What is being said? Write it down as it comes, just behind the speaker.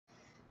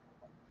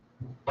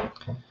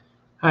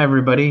Hi,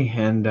 everybody,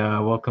 and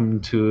welcome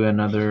to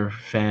another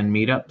fan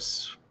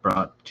meetups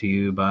brought to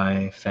you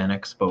by Fan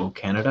Expo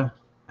Canada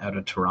out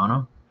of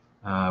Toronto.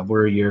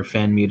 We're your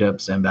fan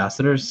meetups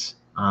ambassadors.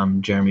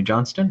 I'm Jeremy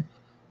Johnston.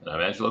 And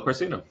I'm Angelo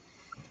Corsino.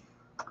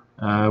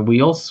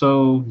 We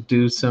also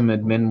do some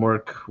admin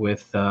work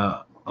with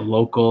a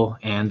local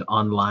and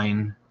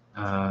online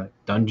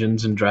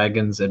Dungeons and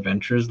Dragons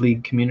Adventures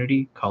League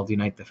community called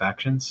Unite the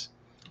Factions.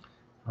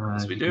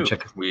 Yes, we do.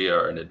 We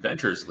are an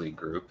Adventures League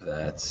group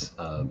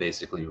that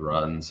basically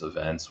runs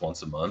events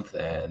once a month,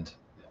 and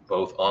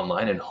both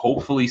online and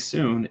hopefully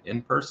soon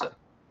in person.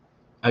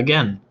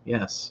 Again,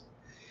 yes.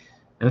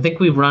 And I think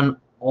we've run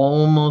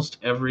almost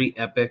every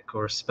epic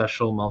or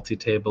special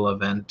multi-table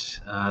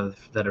event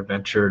that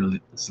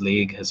Adventures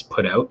League has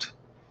put out.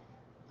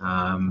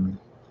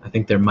 I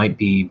think there might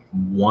be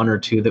one or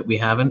two that we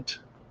haven't.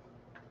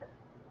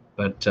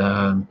 But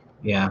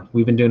yeah,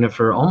 we've been doing it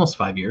for almost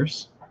 5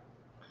 years.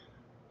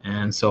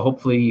 And so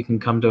hopefully you can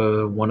come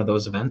to one of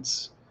those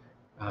events.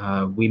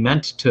 We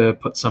meant to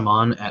put some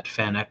on at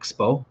Fan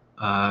Expo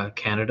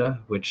Canada,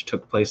 which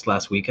took place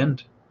last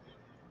weekend.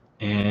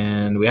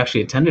 And we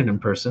actually attended in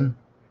person.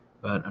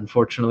 But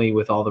unfortunately,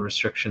 with all the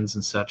restrictions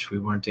and such, we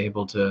weren't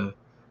able to,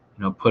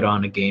 put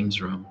on a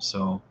games room.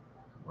 So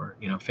we're,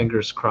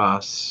 fingers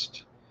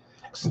crossed.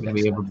 We're gonna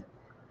be able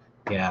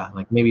to,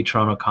 like maybe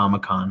Toronto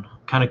Comic Con.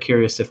 Kind of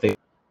curious if they,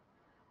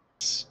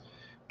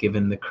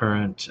 given the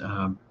current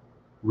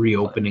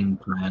reopening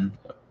plan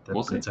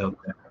that's out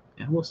there.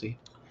 Yeah, we'll see.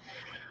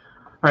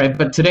 All right,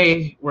 but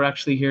today we're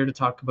actually here to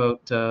talk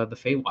about the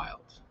Feywild.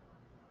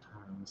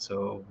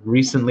 So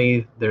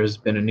recently, there's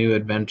been a new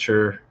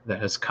adventure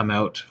that has come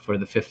out for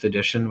the 5th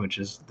edition, which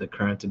is the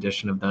current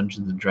edition of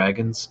Dungeons and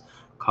Dragons,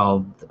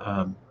 called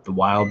the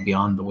Wild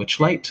Beyond the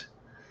Witchlight.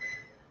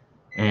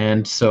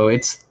 And so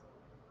it's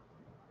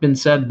been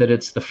said that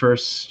it's the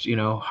first,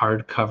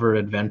 hardcover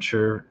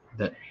adventure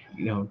that,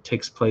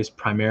 takes place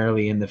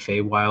primarily in the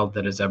Feywild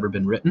that has ever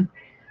been written.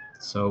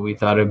 So we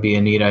thought it'd be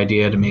a neat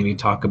idea to maybe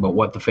talk about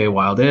what the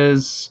Feywild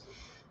is,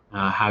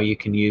 how you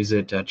can use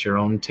it at your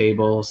own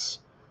tables,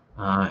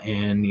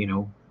 and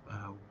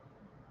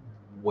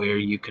where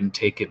you can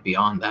take it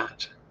beyond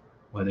that,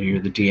 whether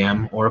you're the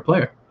DM or a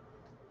player.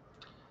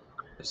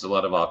 There's a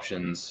lot of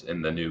options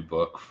in the new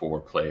book for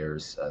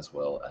players, as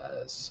well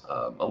as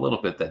a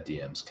little bit that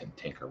DMs can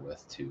tinker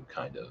with to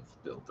kind of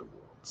build the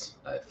worlds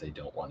if they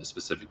don't want to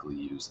specifically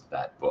use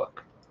that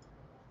book.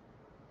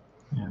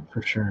 Yeah,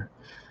 for sure.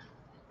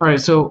 All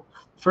right, so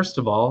first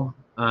of all,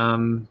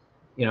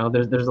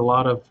 there's a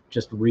lot of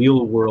just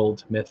real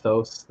world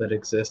mythos that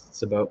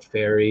exists about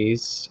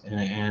fairies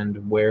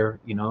and where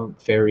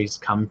fairies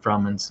come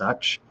from and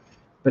such.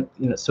 But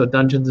so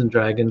Dungeons and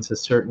Dragons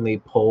has certainly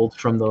pulled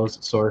from those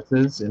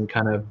sources and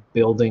kind of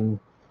building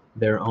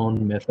their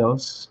own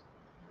mythos.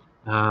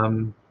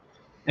 And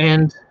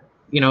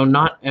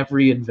not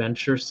every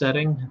adventure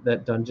setting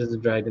that Dungeons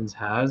and Dragons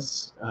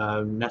has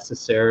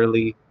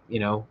necessarily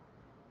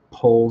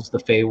pulls the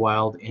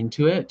Feywild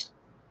into it.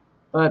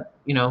 But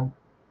it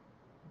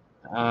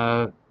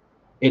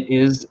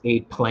is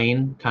a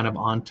plane kind of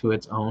onto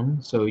its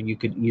own, so you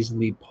could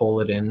easily pull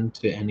it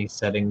into any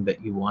setting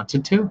that you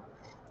wanted to.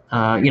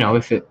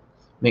 If it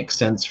makes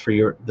sense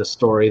for the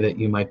story that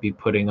you might be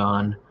putting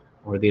on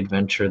or the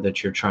adventure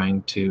that you're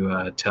trying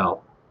to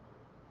tell.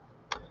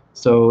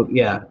 So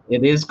yeah,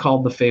 it is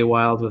called the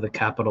Feywild with a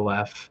capital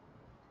F,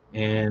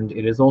 and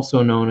it is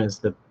also known as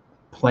the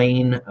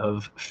Plane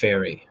of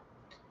Fairy.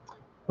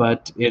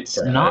 But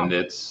it's not. And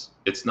it's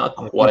not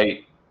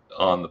quite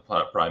on the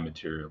prime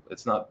material.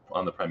 It's not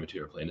on the prime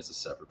material plane. It's a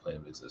separate plane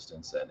of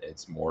existence, and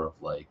it's more of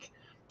like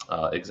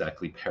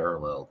exactly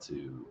parallel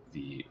to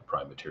the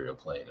prime material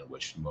plane in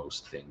which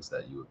most things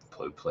that you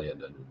would play in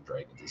Dungeons and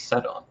Dragons is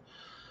set on.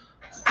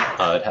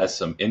 It has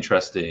some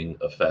interesting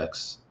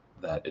effects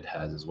that it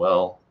has as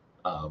well,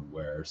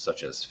 where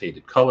such as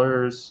faded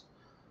colors,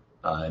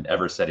 an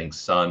ever-setting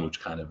sun, which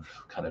kind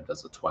of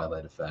does a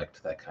twilight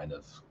effect that kind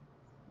of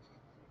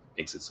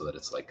makes it so that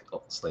it's like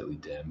slightly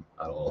dim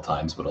at all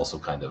times, but also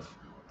kind of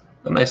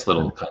a nice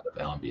little kind of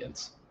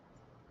ambience.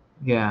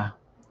 Yeah,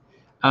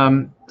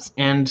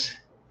 and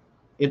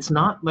it's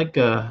not like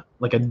a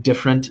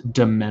different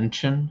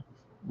dimension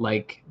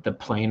like the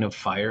plane of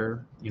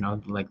fire,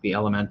 like the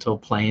elemental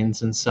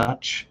planes and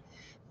such.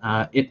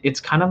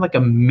 It's kind of like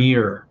a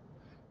mirror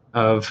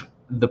of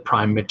the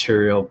prime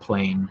material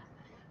plane.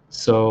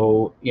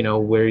 So,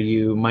 where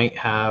you might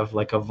have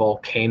like a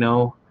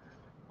volcano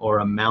or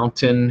a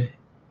mountain,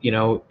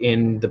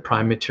 in the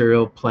prime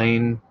material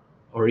plane,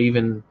 or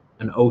even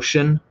an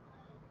ocean,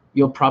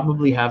 you'll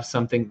probably have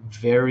something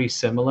very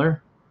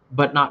similar,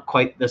 but not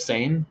quite the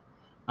same,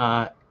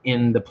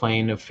 in the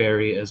plane of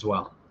fairy as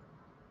well.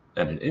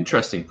 And an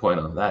interesting point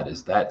on that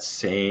is that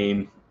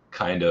same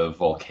kind of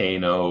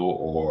volcano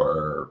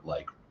or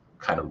like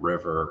kind of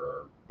river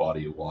or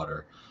body of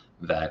water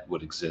that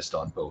would exist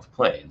on both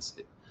planes.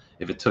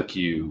 If it took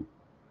you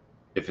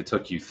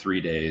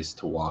 3 days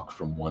to walk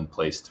from one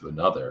place to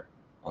another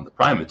on the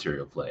prime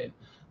material plane,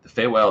 the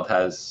Feywild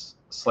has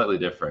slightly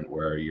different,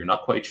 where you're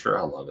not quite sure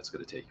how long it's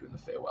going to take you in the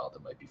Feywild.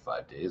 It might be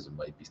 5 days, it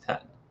might be 10,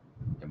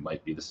 it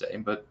might be the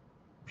same, but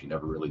you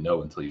never really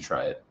know until you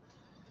try it.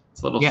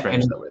 It's a little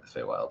strange that way, the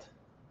Feywild.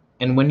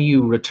 And when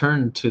you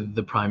return to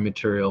the prime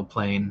material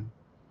plane,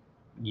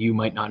 you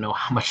might not know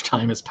how much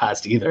time has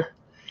passed either.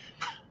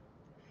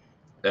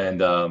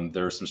 And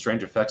there are some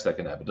strange effects that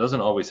can happen. It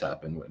doesn't always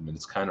happen. I mean,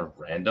 it's kind of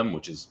random,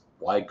 which is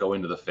why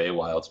going to the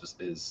Feywild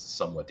is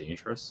somewhat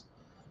dangerous.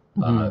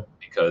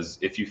 Because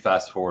if you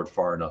fast forward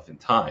far enough in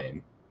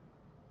time,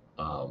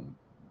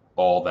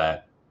 all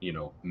that,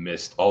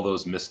 all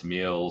those missed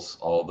meals,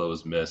 all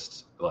those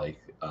missed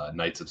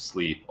nights of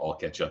sleep all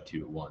catch up to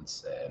you at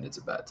once, and it's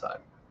a bad time.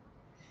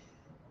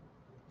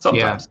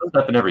 Sometimes. It doesn't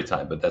happen every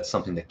time, but that's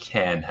something that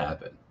can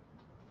happen.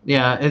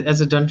 Yeah,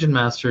 as a dungeon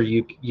master,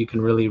 you can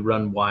really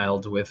run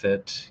wild with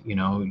it.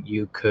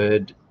 You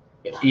could,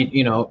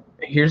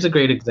 here's a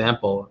great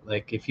example.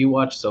 Like if you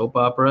watch soap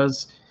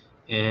operas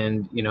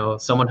and,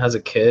 someone has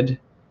a kid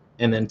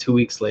and then 2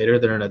 weeks later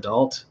they're an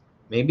adult,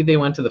 maybe they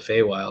went to the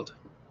Feywild.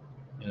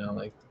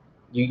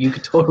 You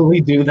could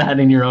totally do that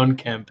in your own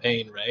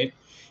campaign, right?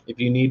 If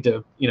you need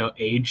to,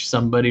 age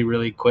somebody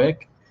really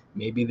quick,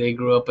 maybe they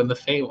grew up in the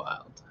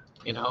Feywild,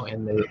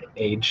 and they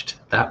aged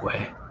that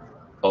way.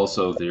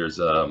 Also, there's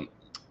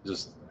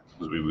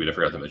we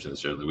forgot to mention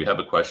this earlier. We have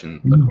a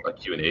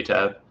Q&A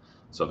tab.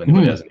 So if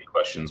anybody has any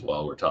questions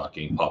while we're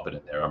talking, pop it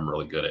in there. I'm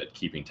really good at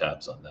keeping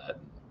tabs on that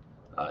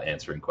and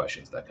answering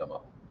questions that come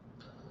up.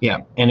 Yeah,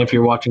 and if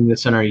you're watching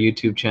this on our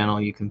YouTube channel,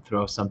 you can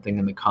throw something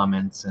in the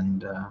comments,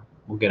 and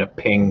we'll get a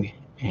ping,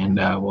 and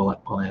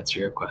we'll answer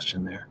your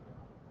question there.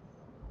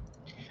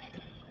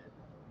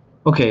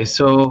 Okay,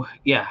 so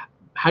yeah,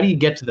 how do you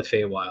get to the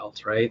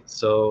Feywild, right?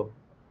 So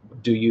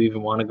do you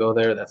even want to go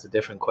there? That's a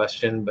different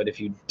question. But if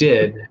you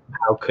did,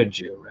 how could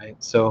you, right?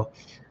 So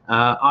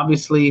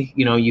obviously,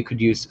 you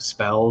could use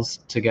spells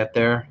to get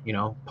there.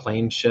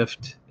 Plane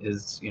shift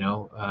is,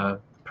 a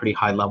pretty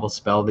high level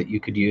spell that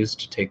you could use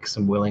to take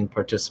some willing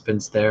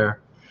participants there.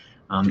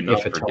 Do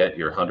not forget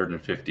your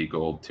 150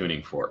 gold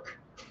tuning fork.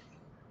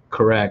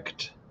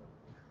 Correct.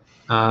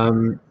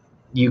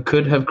 You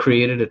could have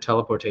created a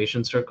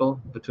teleportation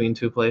circle between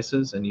two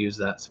places and use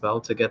that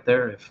spell to get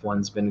there if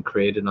one's been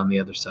created on the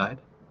other side.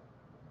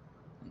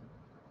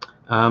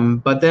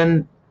 But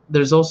then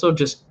there's also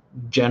just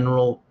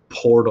general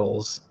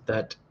portals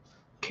that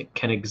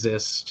can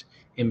exist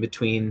in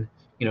between,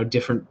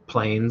 different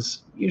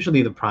planes,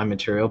 usually the prime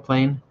material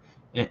plane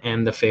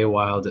and the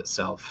Feywild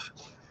itself.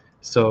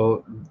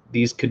 So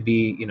these could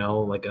be,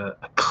 like a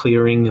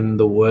clearing in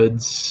the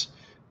woods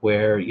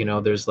where,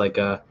 there's like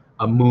a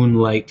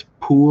moonlight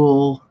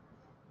pool,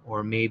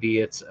 or maybe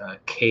it's a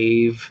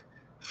cave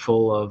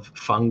full of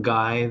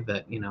fungi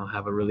that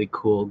have a really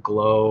cool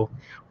glow,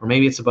 or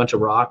maybe it's a bunch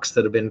of rocks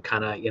that have been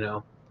kind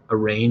of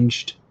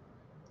arranged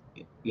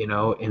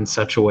in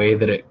such a way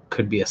that it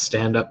could be a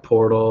stand-up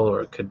portal,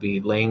 or it could be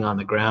laying on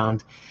the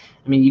ground.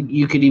 I mean,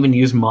 you could even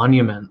use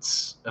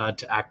monuments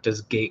to act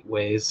as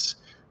gateways,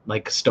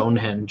 like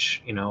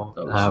Stonehenge. I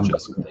was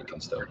just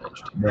thinking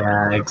Stonehenge.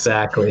 Yeah,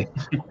 exactly.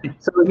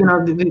 So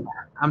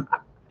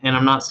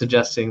I'm not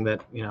suggesting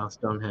that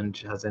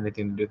Stonehenge has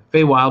anything to do with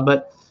Feywild,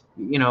 but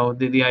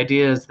the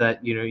idea is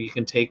that you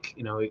can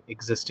take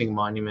existing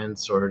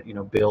monuments or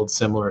build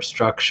similar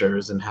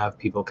structures and have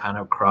people kind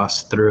of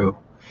cross through,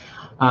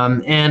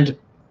 and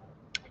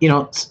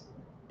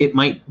it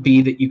might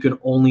be that you can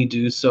only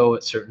do so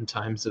at certain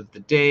times of the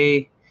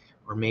day,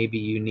 or maybe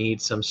you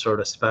need some sort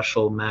of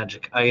special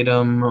magic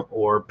item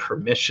or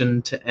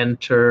permission to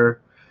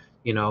enter.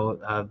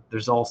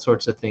 There's all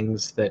sorts of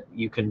things that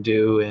you can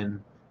do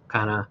in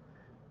kind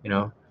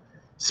of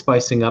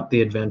spicing up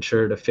the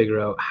adventure to figure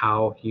out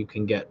how you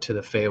can get to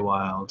the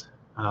Feywild.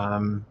 I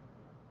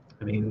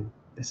mean,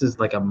 this is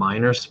like a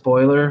minor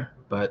spoiler,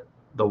 but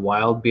the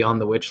Wild Beyond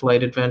the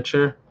Witchlight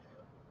adventure,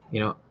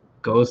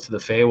 goes to the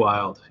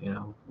Feywild.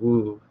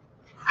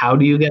 How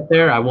do you get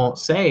there? I won't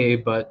say,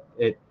 but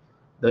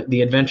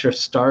the adventure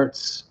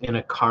starts in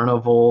a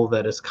carnival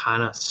that is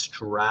kind of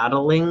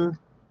straddling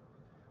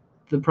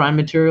the prime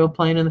material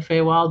plane in the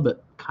Feywild,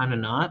 but kind of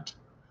not.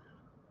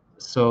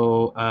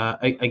 So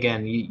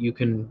again, you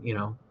can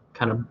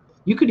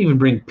you could even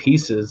bring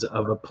pieces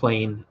of a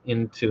plane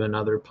into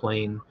another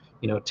plane,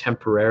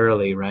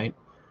 temporarily, right?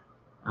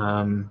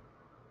 And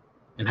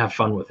have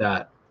fun with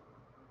that.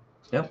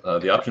 Yeah,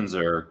 the options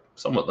are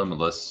somewhat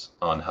limitless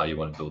on how you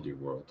want to build your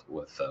world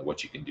with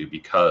what you can do,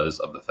 because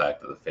of the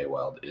fact that the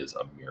Feywild is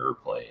a mirror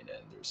plane,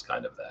 and there's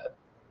kind of that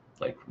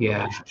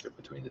relationship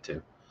between the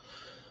two.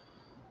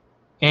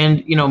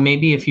 And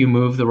maybe if you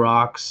move the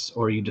rocks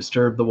or you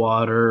disturb the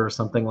water or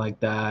something like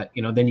that,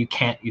 then you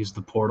can't use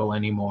the portal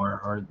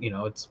anymore, or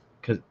it's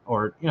kind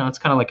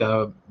of like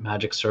a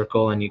magic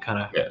circle, and you kind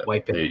of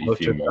wipe it.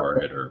 If you mar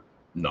it or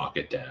knock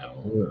it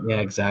down. Yeah,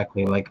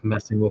 exactly, like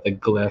messing with a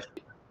glyph.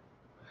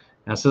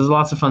 Yeah, so there's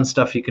lots of fun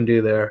stuff you can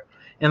do there.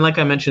 And like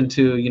I mentioned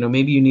too,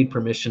 maybe you need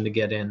permission to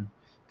get in,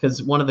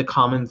 because one of the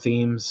common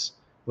themes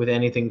with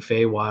anything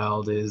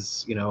Feywild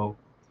is,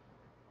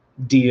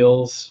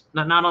 deals,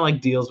 not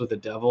like deals with the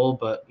devil,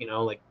 but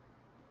like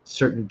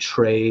certain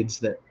trades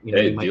that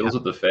Hey, you might deals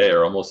have, with the Fae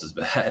are almost as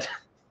bad,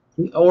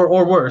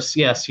 or worse.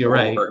 Yes, you're or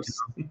right.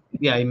 worse.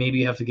 Yeah, maybe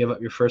you have to give up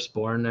your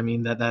firstborn. I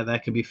mean,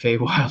 that could be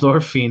Feywild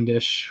or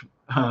fiendish.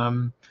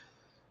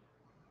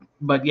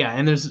 But yeah,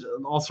 and there's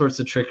all sorts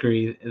of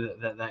trickery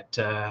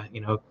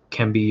that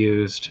can be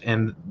used,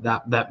 and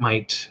that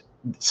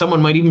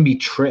someone might even be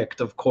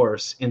tricked, of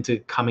course, into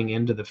coming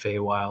into the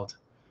Feywild,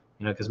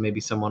 because maybe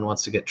someone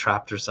wants to get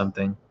trapped or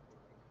something.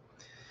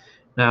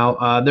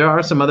 Now, there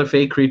are some other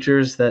Fey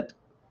creatures that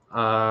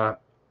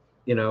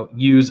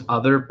use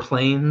other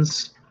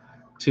planes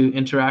to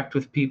interact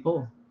with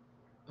people.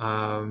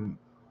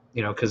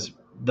 Because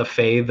the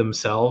Fae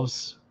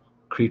themselves,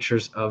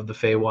 creatures of the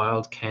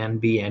Feywild, can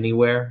be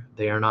anywhere.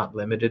 They are not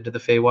limited to the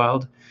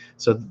Feywild.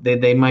 So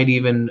they might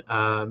even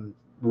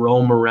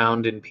roam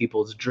around in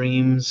people's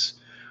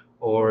dreams,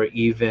 or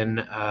even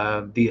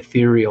the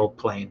ethereal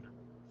plane,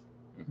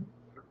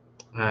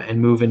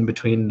 and move in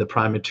between the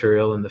prime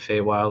material and the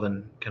Feywild,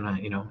 and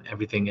kind of,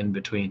 everything in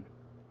between.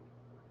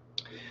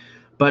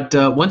 But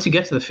once you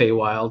get to the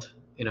Feywild,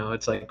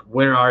 it's like,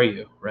 where are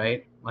you,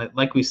 right?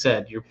 Like we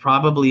said, you're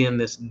probably in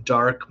this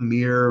dark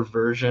mirror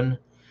version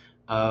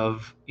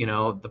of,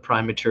 the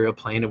prime material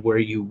plane of where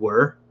you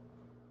were.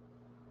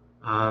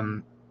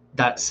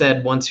 That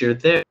said, once you're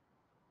there,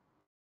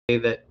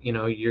 that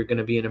you're going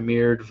to be in a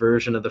mirrored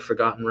version of the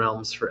Forgotten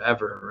Realms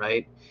forever,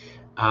 right?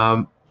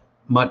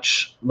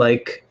 Much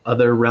like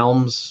other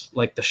realms,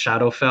 like the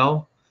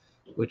Shadowfell,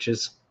 which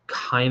is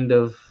kind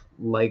of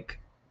like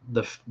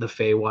the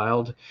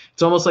Feywild.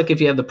 It's almost like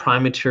if you have the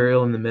prime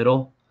material in the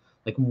middle,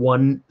 like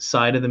one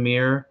side of the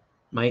mirror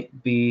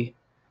might be,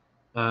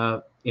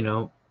 One side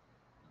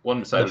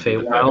the would be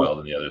the Feywild, Feywild,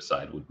 and the other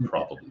side would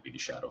probably be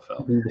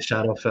Shadowfell. the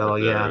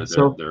Shadowfell. Yeah. They're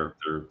So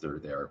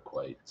they are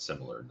quite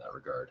similar in that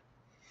regard.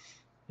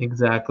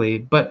 exactly,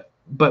 but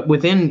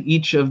within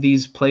each of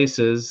these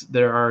places,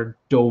 there are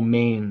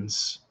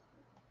domains.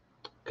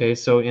 Okay,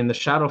 so in the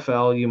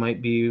Shadowfell, you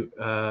might be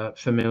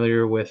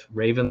familiar with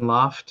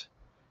Ravenloft.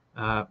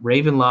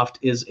 Ravenloft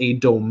is a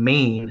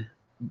domain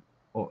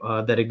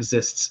that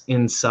exists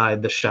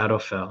inside the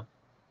Shadowfell.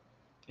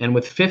 And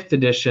with fifth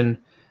edition,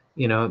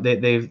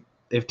 they've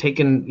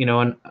taken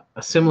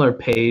a similar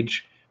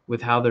page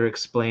with how they're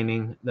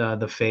explaining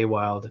the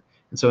Feywild.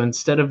 And so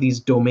instead of these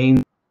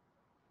domains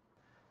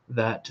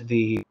that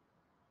the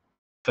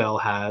Fell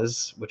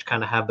has, which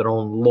kind of have their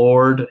own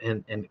lord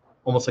and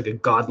almost like a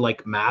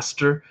godlike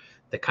master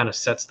that kind of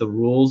sets the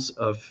rules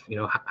of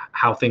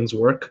how things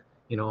work.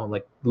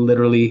 Like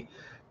literally,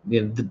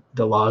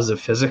 the laws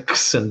of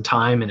physics and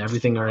time and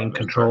everything are in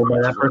control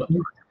by that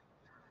person.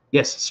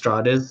 Yes,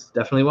 Strahd is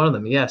definitely one of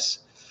them. Yes,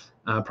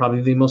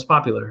 probably the most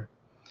popular.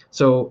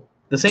 So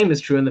the same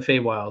is true in the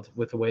Feywild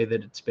with the way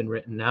that it's been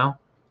written now.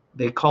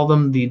 They call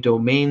them the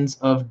domains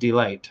of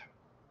delight.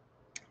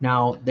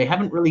 Now, they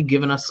haven't really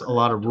given us a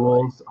lot of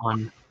rules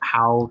on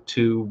how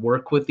to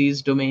work with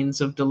these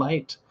domains of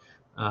delight.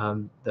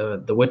 The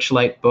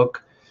Witchlight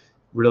book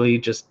really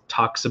just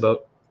talks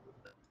about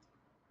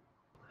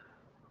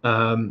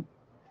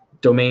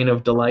domain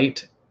of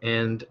delight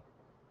and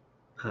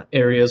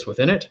areas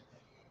within it.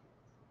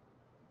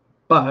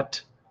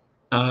 But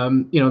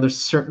there's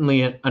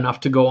certainly enough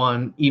to go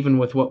on, even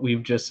with what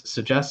we've just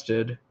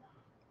suggested,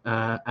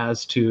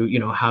 as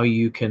to how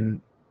you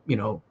can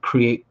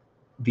create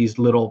these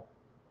little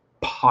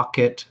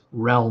pocket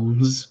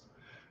realms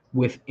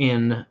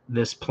within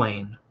this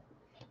plane.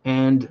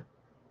 And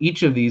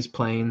each of these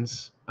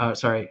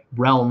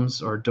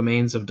realms or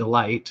domains of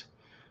delight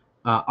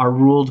are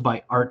ruled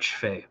by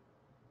archfey.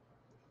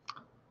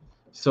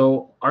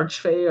 So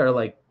archfey are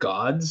like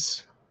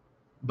gods,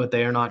 but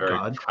they are not Very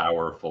gods.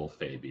 powerful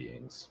Fey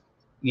beings.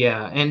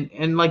 Yeah,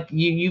 and like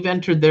you've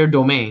entered their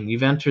domain,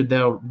 you've entered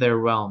their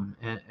realm,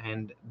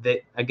 and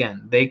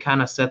they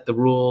kind of set the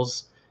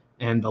rules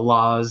and the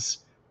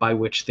laws by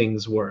which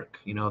things work.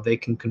 They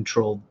can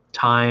control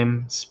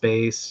time,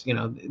 space.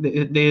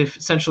 They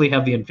essentially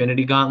have the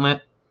Infinity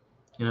Gauntlet.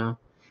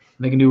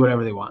 They can do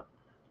whatever they want.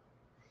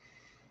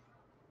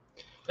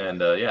 And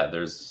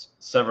there's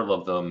several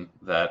of them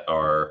that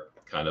are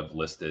kind of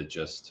listed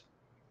just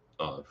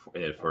in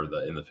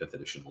the fifth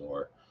edition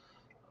lore.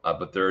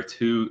 But there are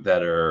two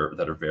that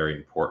are very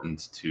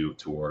important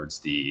towards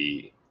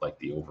the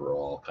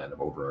overall kind of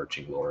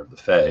overarching lore of the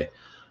Fae,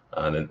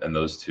 and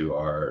those two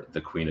are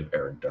the Queen of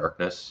Air and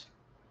Darkness,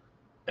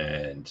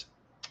 and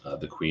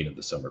the Queen of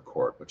the Summer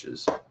Court, which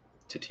is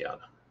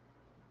Titiana.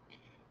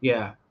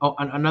 Yeah. Oh,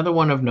 another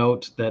one of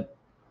note that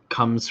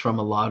comes from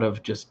a lot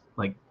of just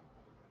like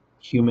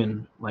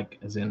human, like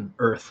as in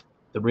Earth,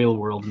 the real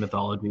world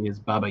mythology, is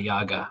Baba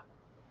Yaga.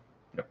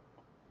 Yep.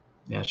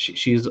 Yeah,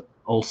 she's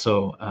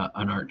also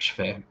an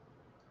archfey,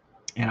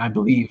 and I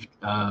believe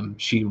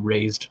she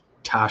raised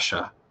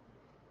Tasha,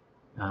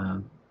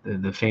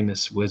 the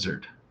famous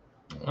wizard.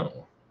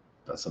 Oh,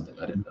 that's something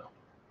I didn't know.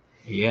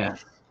 Yeah.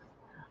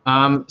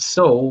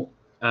 So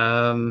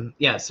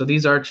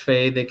these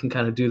archfey, they can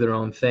kind of do their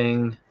own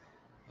thing.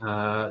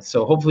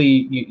 So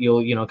hopefully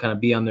you'll kind of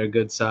be on their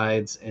good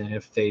sides, and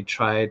if they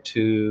try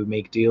to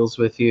make deals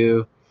with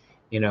you,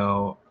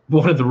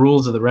 one of the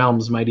rules of the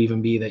realms might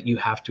even be that you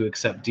have to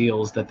accept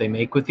deals that they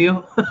make with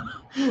you.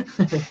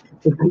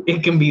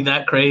 It can be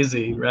that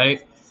crazy,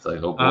 right? It's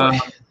like, oh boy.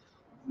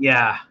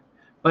 Yeah,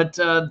 but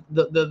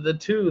the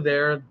two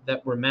there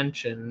that were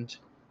mentioned,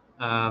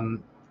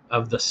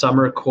 of the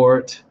summer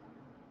court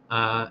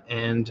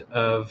and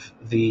of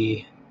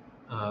the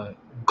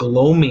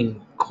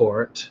gloaming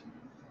court,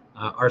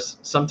 are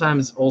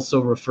sometimes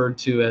also referred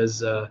to as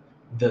the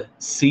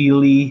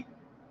Seelie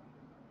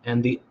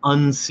and the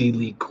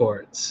Unseelie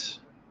courts,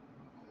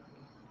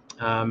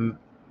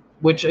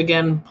 which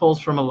again pulls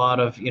from a lot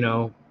of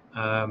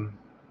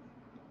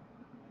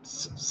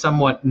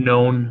somewhat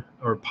known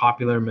or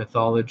popular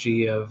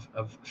mythology of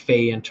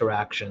Fey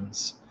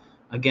interactions.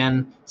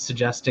 Again,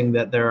 suggesting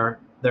that there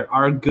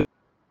are good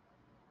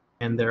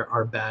and there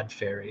are bad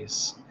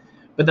fairies.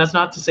 But that's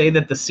not to say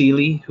that the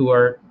Seelie, who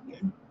are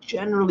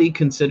generally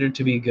considered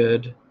to be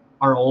good,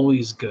 are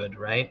always good,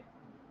 right?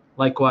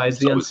 Likewise,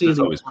 the There's Unseelie,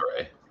 always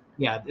gray.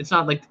 yeah, it's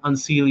not like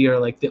Unseelie are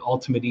like the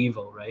ultimate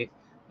evil, right?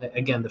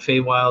 Again, the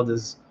Feywild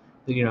is,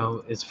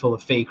 is full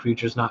of Fey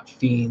creatures, not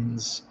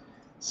fiends.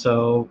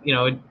 So,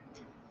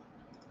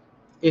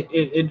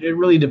 it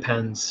really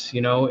depends,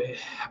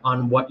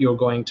 on what you're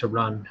going to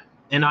run.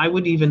 And I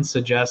would even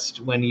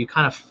suggest when you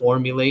kind of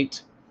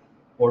formulate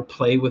or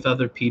play with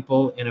other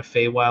people in a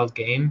Feywild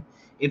game,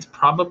 it's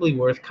probably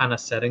worth kind of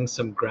setting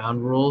some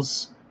ground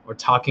rules or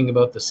talking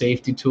about the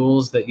safety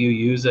tools that you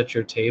use at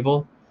your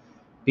table,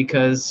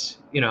 because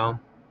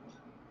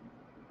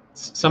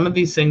some of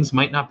these things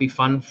might not be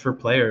fun for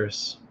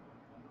players,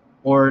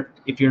 or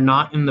if you're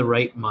not in the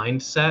right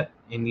mindset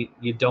and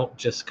you don't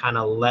just kind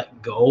of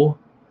let go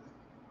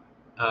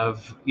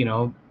of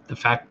the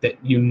fact that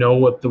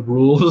what the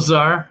rules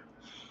are,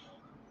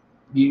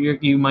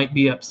 you might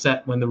be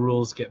upset when the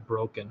rules get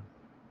broken.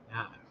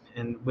 Yeah.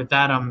 And with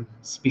that, I'm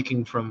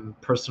speaking from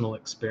personal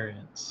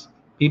experience.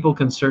 People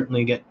can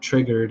certainly get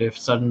triggered if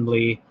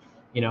suddenly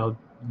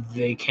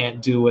they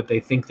can't do what they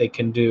think they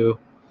can do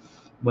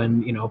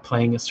when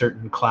playing a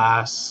certain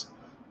class,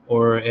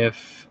 or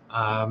if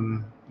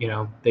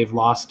they've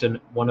lost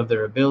one of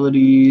their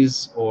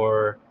abilities,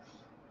 or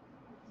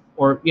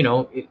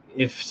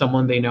if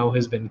someone they know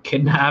has been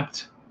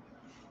kidnapped,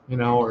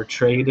 or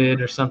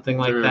traded or something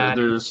like that.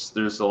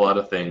 There's a lot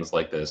of things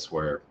like this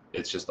where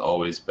it's just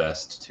always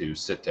best to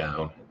sit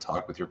down and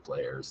talk with your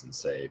players and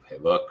say, hey,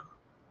 look,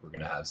 we're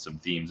going to have some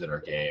themes in our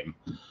game.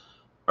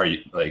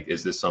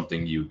 Is this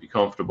something you'd be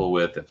comfortable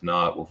with? If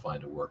not, we'll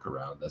find a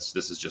workaround.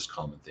 This is just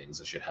common things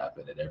that should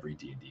happen in every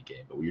D&D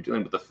game. But when you're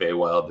dealing with the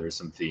Feywild, there's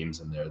some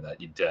themes in there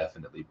that you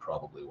definitely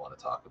probably want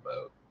to talk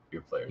about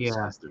your players.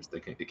 Yeah,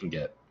 it can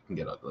get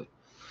ugly.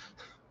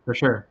 for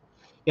sure.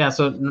 Yeah,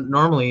 so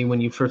normally when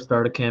you first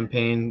start a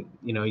campaign,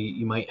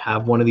 you might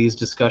have one of these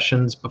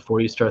discussions before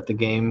you start the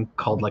game,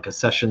 called like a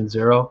session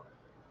 0.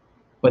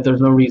 But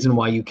there's no reason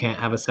why you can't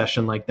have a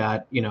session like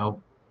that,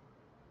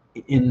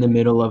 in the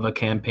middle of a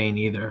campaign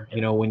either.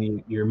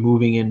 When you're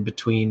moving in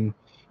between,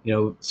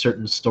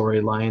 certain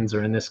storylines,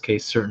 or in this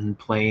case, certain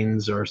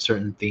planes or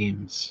certain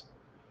themes.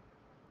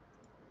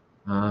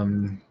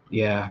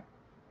 Yeah,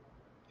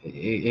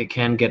 it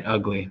can get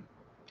ugly.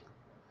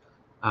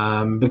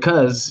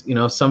 Because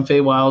some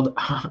Feywild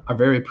are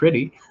very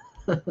pretty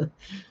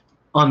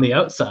on the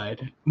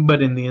outside,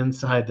 but in the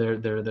inside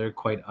they're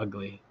quite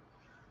ugly.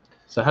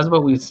 So how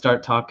about we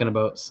start talking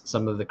about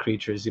some of the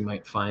creatures you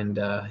might find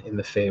in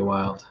the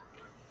Feywild?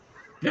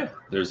 Yeah,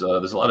 there's a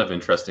lot of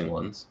interesting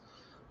ones.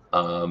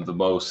 The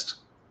most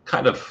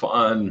kind of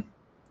fun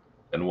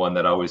and one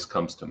that always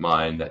comes to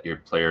mind that your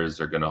players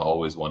are going to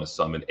always want to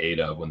summon 8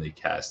 of when they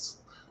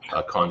cast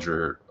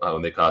conjure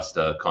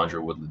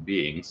woodland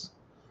beings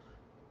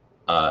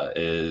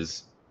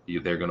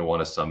they're going to want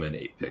to summon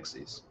 8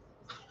 pixies.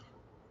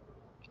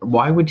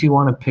 Why would you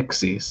want a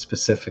pixie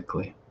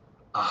specifically?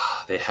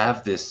 They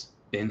have this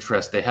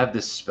interest. They have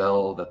this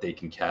spell that they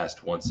can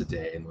cast once a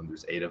day, and when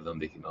there's 8 of them,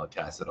 they can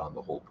cast it on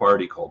the whole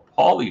party, called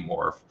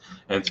polymorph,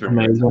 and turn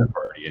the entire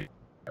party into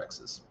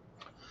X's.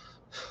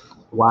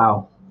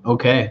 Wow.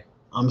 Okay,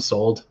 I'm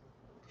sold.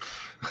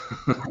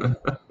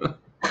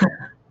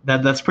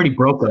 That's pretty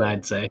broken,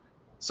 I'd say.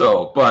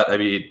 So, but I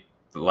mean,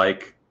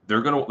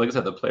 they're gonna, like I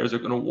said, the players are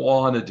gonna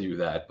want to do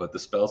that, but the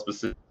spell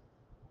specific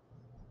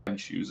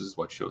chooses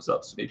what shows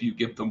up. So maybe you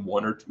give them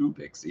 1 or 2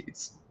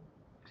 pixies.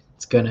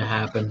 It's gonna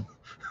happen.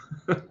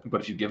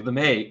 But if you give them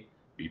 8,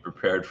 be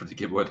prepared to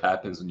give what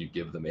happens when you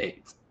give them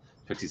 8.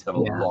 Pixies have a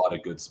lot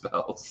of good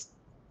spells.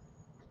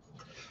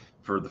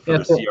 For the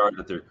CR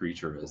that their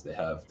creature is, they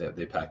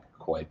pack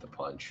quite the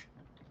punch.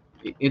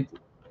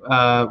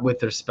 With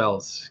their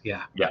spells,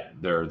 yeah. Yeah,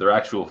 their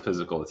actual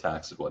physical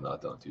attacks and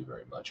whatnot don't do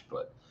very much,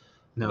 but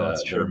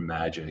their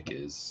magic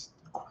is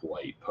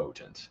quite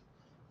potent.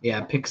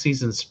 Yeah,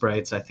 pixies and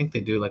sprites, I think they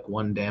do like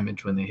 1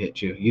 damage when they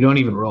hit you. You don't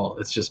even roll;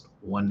 it's just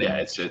 1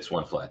 damage. Yeah, it's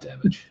 1 flat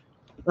damage.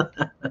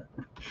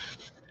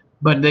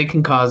 But they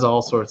can cause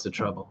all sorts of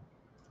trouble.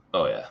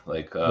 Oh yeah,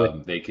 they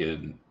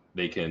can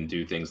they can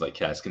do things like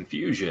cast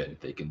confusion.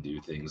 They can do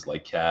things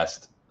like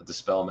cast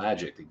dispel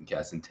magic. They can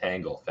cast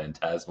entangle,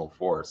 phantasmal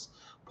force,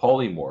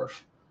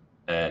 polymorph,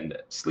 and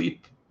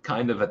sleep.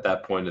 Kind of at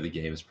that point of the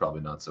game is probably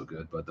not so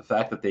good, but the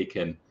fact that they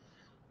can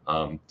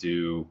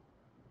do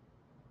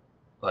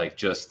like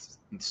just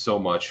so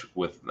much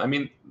with, I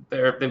mean,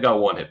 they've got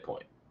 1 hit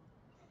point.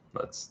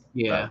 That's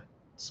Yeah.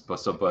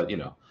 But you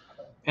know,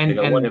 they And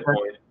got 1 hit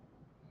point.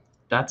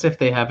 that's if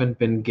they haven't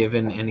been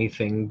given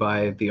anything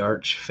by the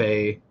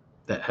Archfey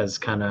that has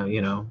kind of,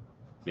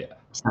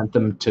 sent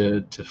them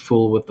to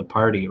fool with the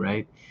party,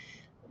 right?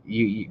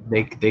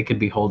 They could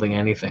be holding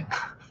anything,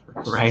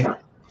 right?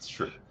 It's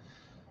true.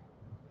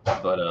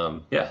 But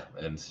yeah,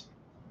 and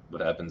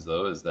what happens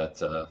though is that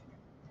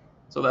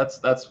so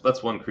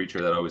that's one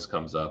creature that always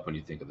comes up when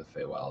you think of the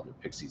Feywild or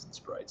pixies and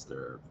sprites.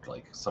 They're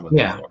like some of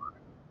the more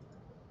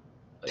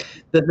like,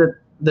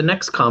 the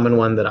next common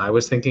one that I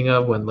was thinking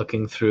of when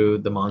looking through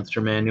the monster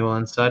manual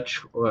and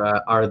such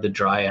are the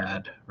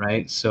dryad,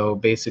 right? So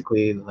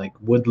basically like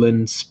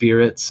woodland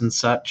spirits and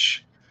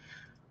such.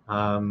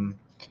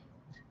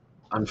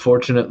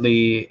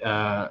 Unfortunately,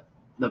 the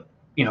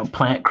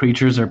plant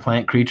creatures are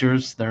plant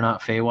creatures. They're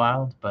not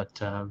Feywild, but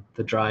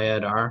the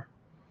dryad are.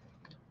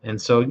 And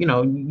so,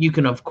 you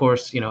can of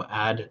course,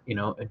 add,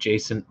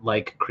 adjacent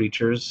like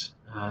creatures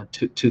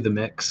to the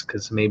mix,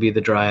 because maybe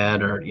the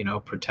dryad are,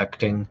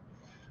 protecting,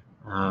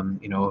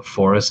 a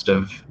forest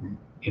of,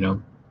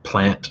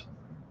 plant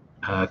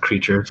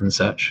creatures and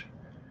such.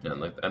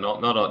 and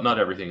not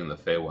everything in the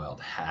Feywild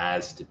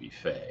has to be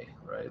Fey,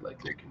 right?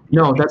 Like there can be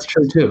No, that's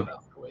true too.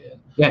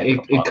 Yeah,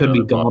 it could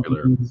be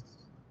goblins,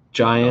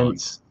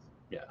 giants,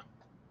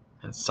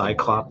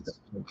 cyclops,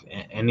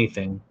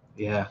 anything.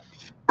 Yeah,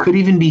 could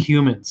even be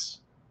humans.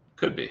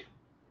 Could be.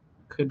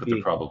 But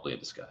they're probably in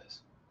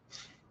disguise.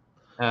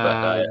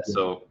 But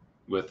so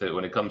with it,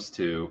 when it comes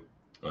to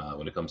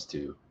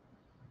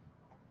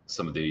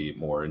some of the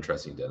more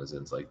interesting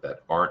denizens like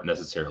that aren't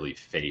necessarily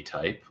Fey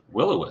type,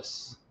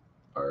 will-o-wisps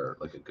are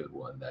like a good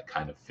one that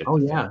kind of fit the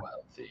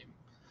Feywild theme.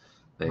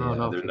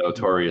 They're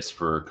notorious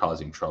for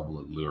causing trouble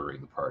and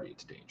luring the party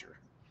into danger.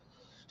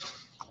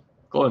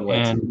 Glowing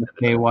lights. And the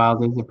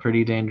Feywild is a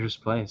pretty dangerous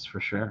place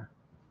for sure.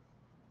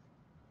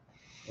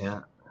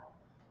 Yeah.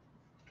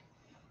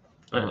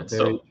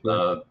 So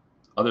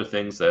other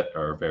things that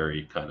are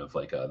very kind of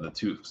like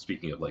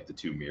speaking of like the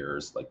two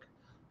mirrors, like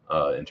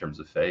in terms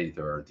of Fey,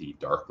 there are the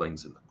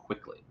Darklings and the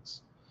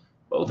Quicklings.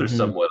 Both are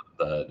somewhat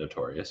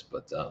notorious,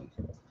 but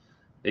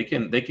they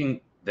can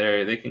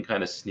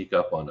kind of sneak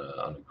up on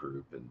a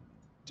group and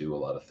do a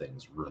lot of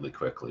things really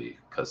quickly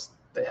because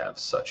they have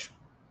such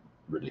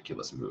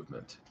ridiculous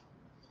movement.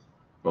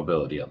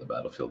 Mobility on the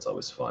battlefield's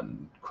always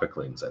fun.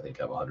 Quicklings, I think,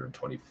 have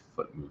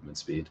 120-foot movement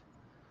speed.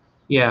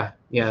 Yeah.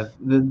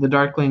 The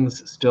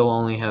Darklings still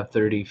only have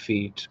 30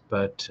 feet,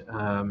 but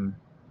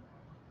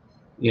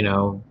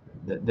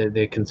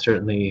they can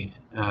certainly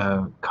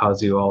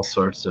cause you all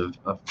sorts of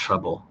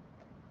trouble.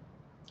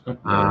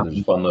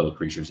 There's fun little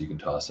creatures you can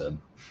toss in.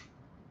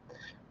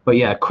 But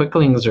yeah,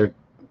 Quicklings are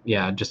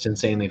just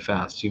insanely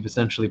fast. You've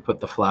essentially put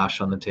the Flash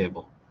on the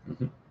table.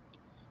 Mm-hmm.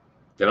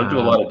 They don't do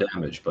a lot of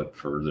damage, but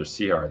for their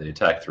CR, they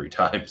attack 3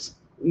 times.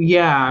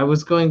 Yeah, I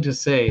was going to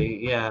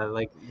say,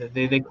 like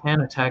they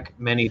can attack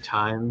many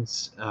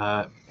times,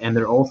 and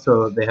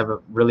they have a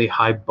really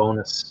high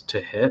bonus to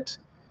hit.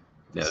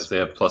 Yes, they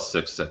have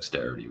 +6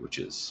 dexterity, which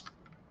is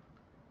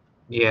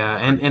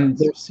and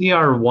their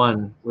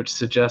CR1, which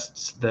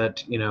suggests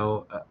that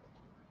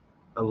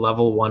a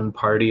level 1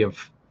 party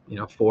of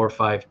 4 or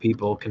 5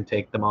 people can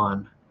take them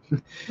on.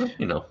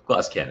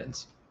 Glass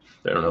cannons.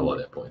 They don't have a lot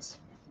of hit points.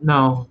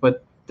 No,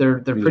 but they're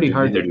pretty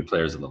hard. Neither do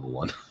players at level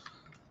 1.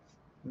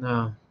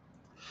 No,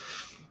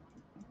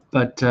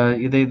 but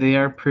they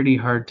are pretty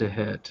hard to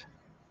hit.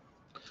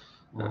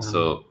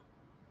 So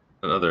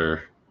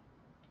another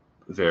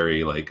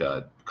very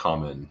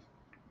common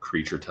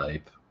creature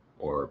type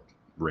or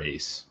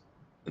race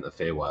in the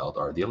Feywild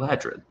are the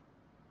Eladrin.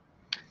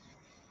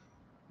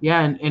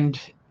 Yeah, and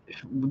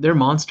their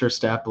monster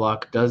stat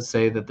block does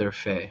say that they're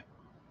Fey,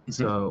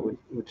 so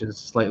which is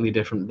slightly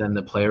different than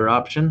the player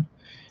option.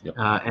 Yep.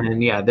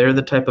 And they're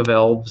the type of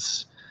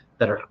elves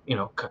that are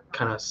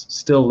kind of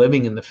still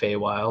living in the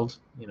Feywild.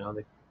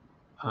 They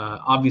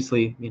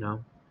obviously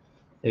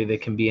they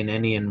can be in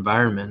any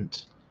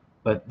environment,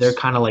 but they're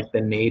kind of like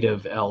the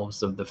native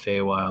elves of the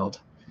Feywild,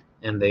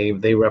 and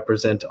they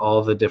represent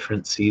all the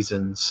different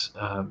seasons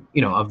of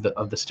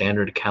the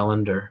standard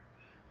calendar.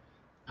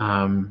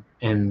 And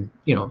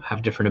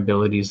have different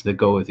abilities that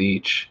go with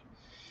each.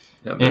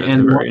 Yeah,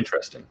 they're very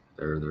interesting.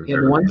 They're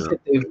the ones that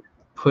they've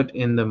put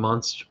in the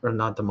monster, or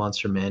not the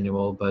monster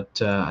manual,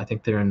 but I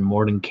think they're in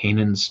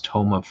Mordenkainen's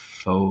Tome of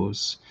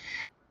Foes.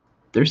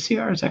 Their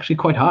CR is actually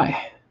quite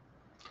high.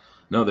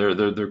 No,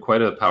 they're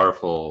quite a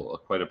powerful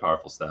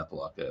stat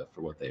block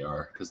for what they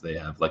are, because they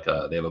have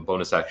a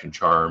bonus action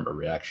charm, a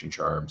reaction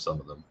charm.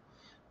 Some of them,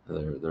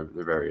 they're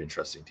very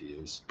interesting to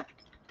use.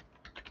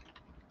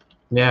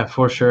 Yeah,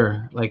 for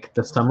sure. Like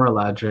the Summer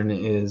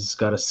Eladrin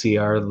got a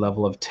CR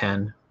level of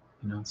 10.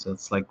 So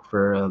it's like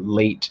for a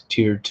late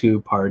tier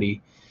 2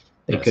 party,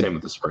 they could same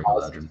with the spring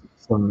cause ladron.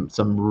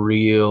 some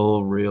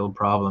real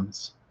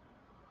problems.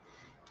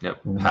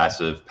 Yep,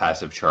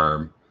 passive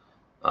charm,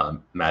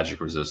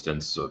 magic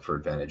resistance, so for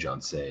advantage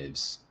on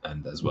saves,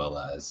 and as well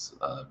as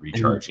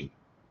recharging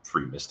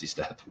free Misty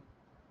Step.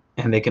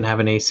 And they can have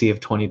an AC of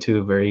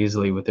 22 very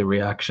easily with a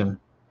reaction.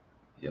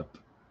 Yep.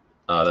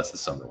 That's the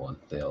summer one.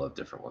 They all have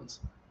different ones.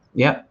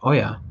 Yeah. Oh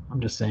yeah. I'm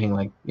just saying,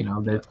 like,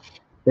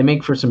 they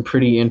make for some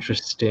pretty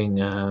interesting.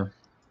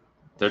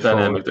 They're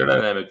dynamic. They're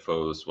dynamic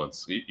foes.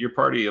 Once your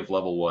party of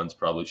level 1s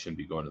probably shouldn't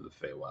be going to the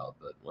Feywild,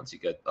 but once you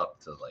get up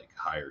to like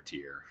higher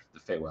tier, the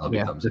Feywild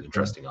becomes an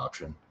interesting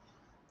option.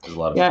 There's a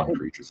lot of fun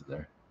creatures in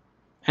there.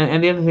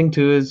 And the other thing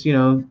too is,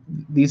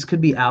 these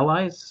could be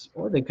allies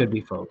or they could be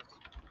foes.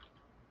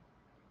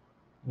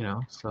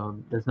 So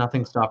there's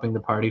nothing stopping the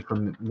party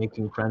from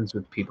making friends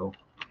with people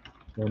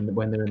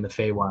when they're in the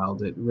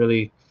Feywild. It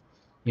really,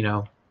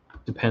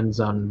 depends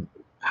on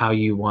how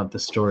you want the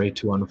story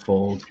to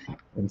unfold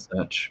and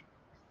such.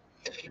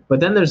 But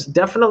then there's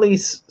definitely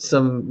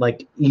some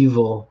like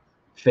evil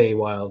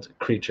Feywild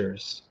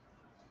creatures.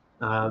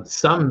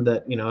 Some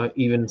that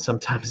even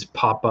sometimes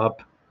pop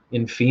up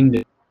in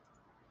Fiend.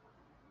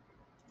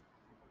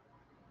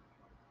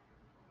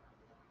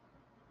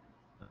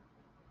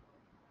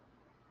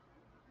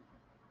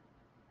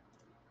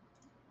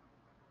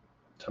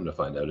 Time to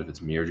find out if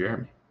it's me or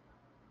Jeremy.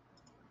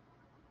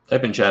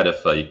 Type in chat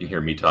if you can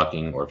hear me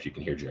talking or if you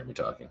can hear Jeremy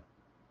talking.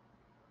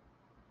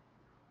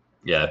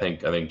 Yeah, I think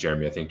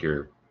Jeremy, I think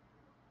you're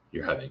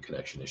having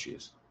connection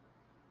issues.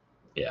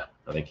 Yeah,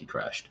 I think he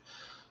crashed.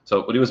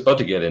 So what he was about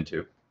to get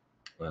into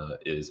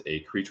is a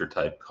creature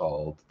type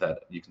called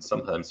that you can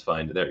sometimes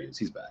find. There he is.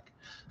 He's back.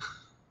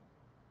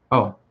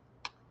 Oh,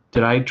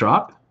 did I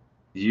drop?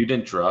 You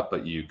didn't drop,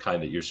 but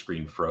your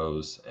screen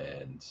froze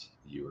and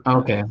you were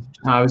okay.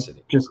 I was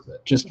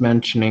just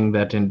mentioning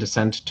that in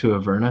Descent to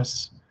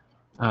Avernus,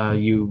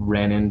 you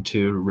ran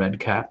into red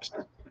caps.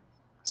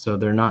 So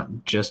they're not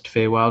just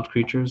Feywild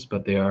creatures,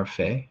 but they are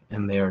Fey,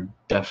 and they are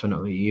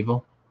definitely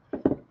evil.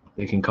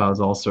 They can cause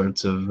all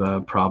sorts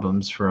of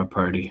problems for a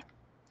party.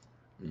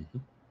 Mm-hmm.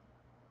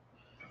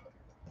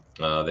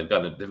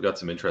 They've got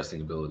some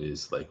interesting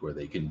abilities, like where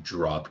they can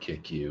drop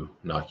kick you,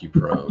 knock you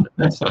prone,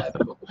 and stab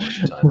you a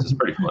bunch of times. It's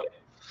pretty funny.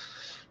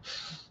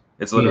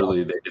 It's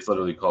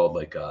literally called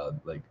like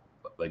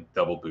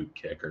double boot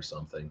kick or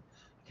something.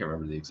 I can't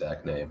remember the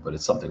exact name, but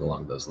it's something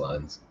along those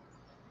lines.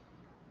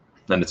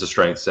 And it's a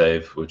strength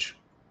save, which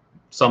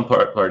some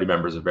party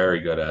members are very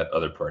good at.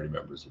 Other party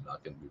members are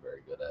not going to be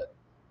very good at.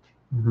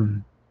 Mm-hmm.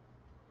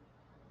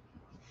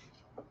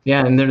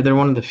 Yeah, and they're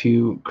one of the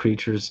few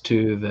creatures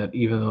too that,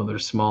 even though they're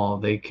small,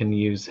 they can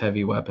use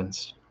heavy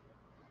weapons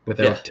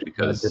without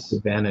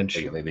disadvantage.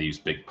 They use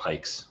big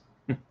pikes.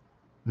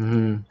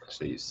 Mm-hmm.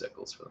 They use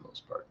sickles for the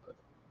most part, but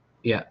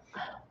yeah,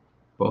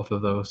 both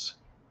of those.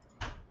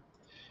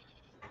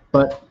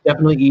 But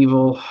definitely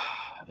evil,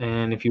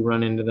 and if you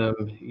run into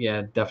them,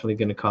 definitely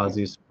going to cause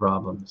these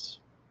problems.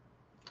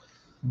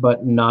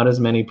 But not as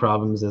many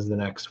problems as the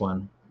next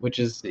one, which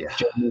is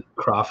Jamie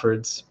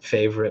Crawford's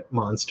favorite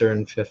monster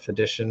in 5th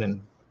edition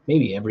and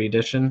maybe every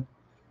edition.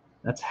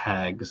 That's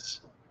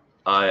hags.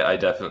 I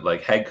definitely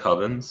like hag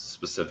covens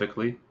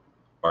specifically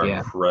are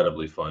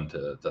incredibly fun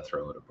to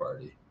throw at a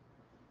party.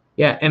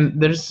 Yeah, and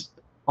there's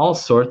all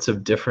sorts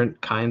of different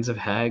kinds of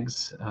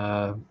hags,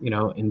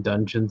 in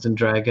Dungeons and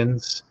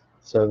Dragons.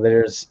 So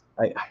there's,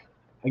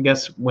 I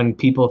guess when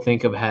people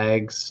think of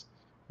hags,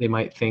 they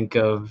might think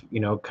of,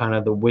 kind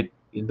of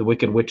the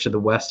Wicked Witch of the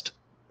West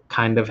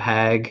kind of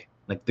hag,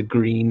 like the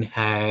green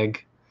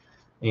hag,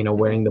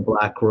 wearing the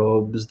black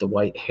robes, the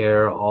white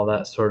hair, all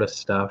that sort of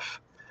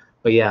stuff.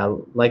 But yeah,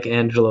 like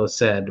Angelo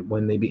said,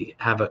 when they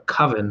have a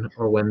coven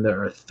or when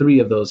there are 3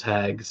 of those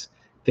hags,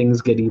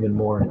 things get even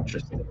more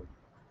interesting.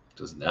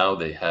 Because now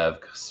they have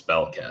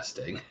spell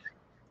casting.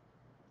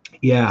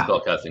 Yeah.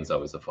 Spell casting is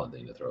always a fun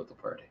thing to throw at the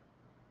party.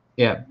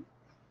 Yeah,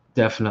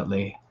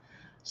 definitely.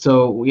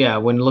 So yeah,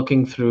 when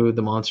looking through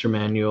the monster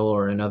manual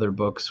or in other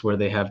books where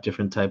they have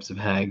different types of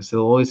hags,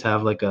 they'll always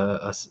have like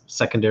a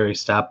secondary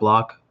stat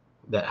block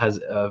that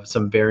has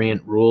some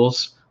variant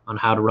rules on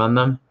how to run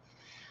them.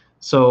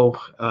 So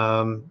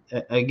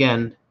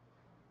again,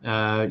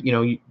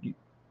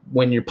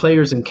 when your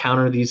players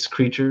encounter these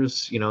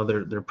creatures,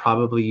 they're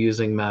probably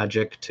using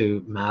magic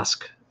to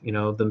mask,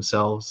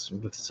 themselves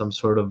with some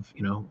sort of,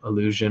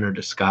 illusion or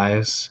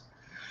disguise.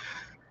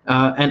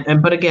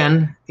 But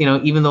again,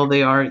 even though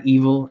they are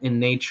evil in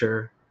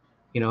nature,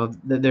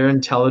 they're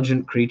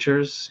intelligent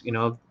creatures.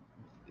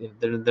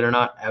 They're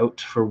not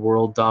out for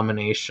world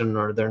domination,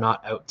 or they're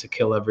not out to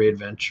kill every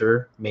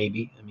adventurer.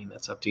 Maybe, I mean,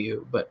 that's up to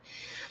you. But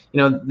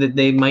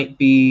they might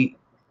be,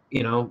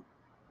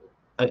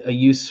 a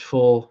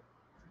useful,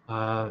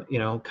 kind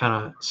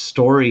of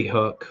story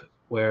hook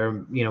where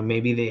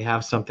maybe they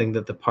have something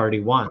that the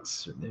party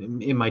wants.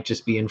 It might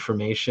just be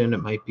information.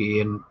 It might be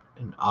an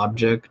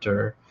object,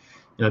 or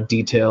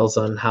details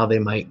on how they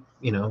might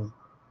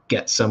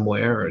get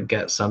somewhere or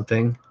get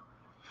something.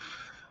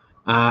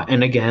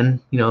 And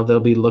again, they'll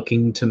be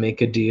looking to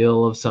make a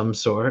deal of some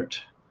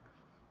sort.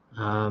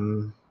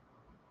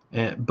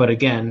 But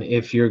again,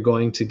 if you're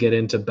going to get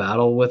into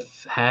battle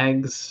with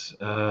hags,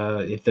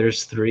 if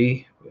there's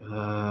three,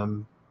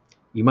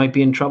 you might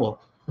be in trouble.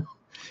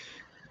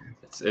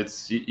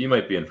 It's you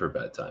might be in for a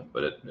bad time,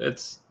 but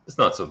it's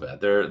not so bad.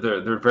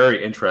 They're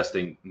very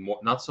interesting.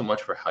 Not so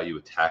much for how you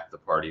attack the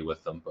party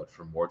with them, but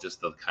for more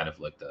just the kind of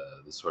like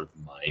the sort of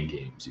mind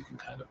games you can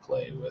kind of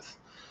play with.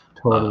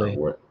 Totally.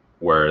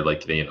 Where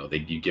like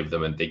you give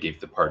them and they give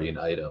the party an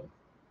item,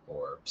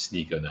 or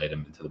sneak an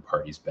item into the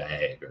party's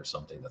bag or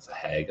something that's a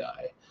hag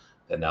eye,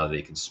 that now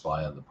they can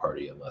spy on the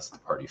party unless the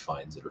party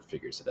finds it or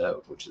figures it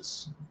out, which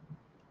is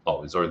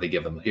always. Or they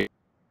give them here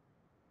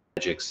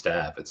magic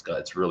staff.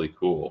 It's really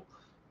cool.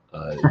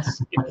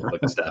 It's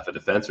like a staff of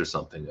defense or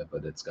something,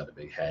 but it's got a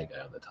big hag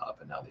eye on the top,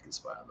 and now they can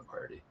spy on the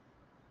party.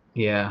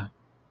 Yeah.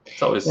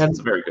 It's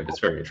a very good. It's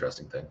a very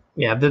interesting thing.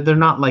 Yeah, they're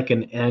not like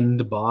an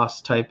end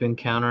boss type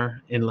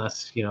encounter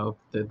unless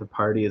the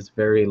party is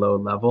very low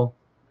level.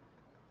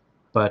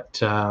 But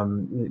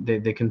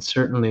they can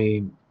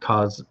certainly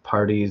cause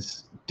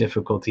parties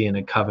difficulty in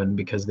a coven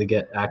because they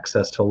get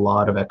access to a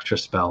lot of extra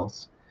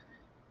spells.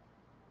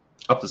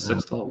 Up to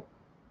 6th level.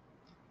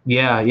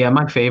 Yeah.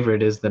 My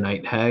favorite is the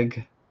Night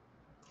Hag,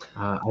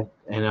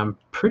 and I'm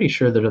pretty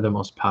sure they're the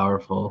most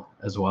powerful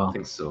as well. I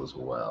think so as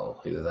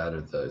well. Either that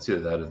or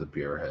the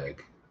beer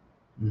hag.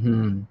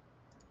 Mm-hmm.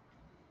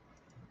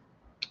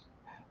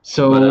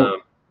 So,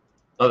 but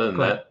other than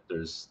that,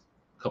 there's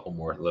a couple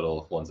more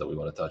little ones that we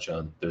want to touch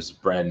on. There's a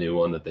brand new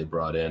one that they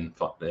brought in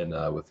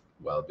with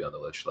Wild Beyond the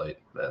Witchlight.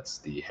 That's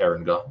the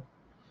Harengon,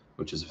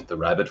 which is the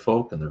rabbit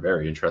folk, and they're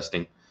very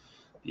interesting.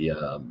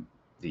 They're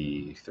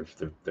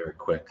very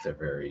quick. They're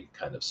very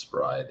kind of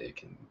spry. They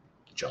can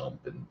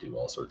jump and do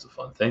all sorts of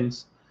fun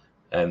things.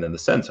 And then the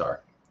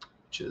centaur,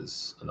 which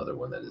is another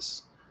one that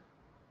is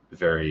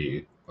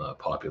very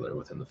popular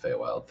within the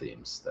Feywild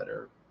themes. That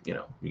are you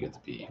get to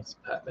be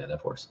half man,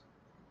 half horse.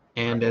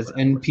 And as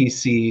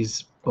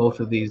NPCs, both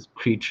of these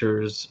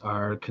creatures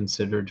are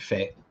considered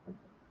Fey.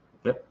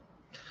 Yep.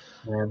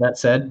 That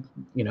said,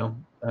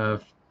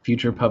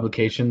 future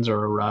publications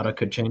or errata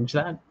could change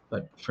that,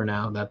 but for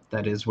now,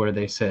 that is where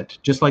they sit.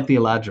 Just like the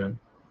Eladrin.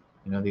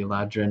 The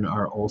Eladrin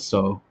are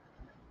also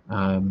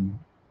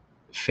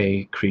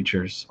Fey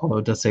creatures, although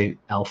it does say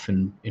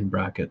elfin in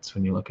brackets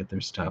when you look at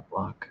their stat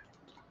block.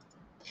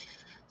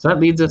 So that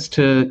leads us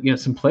to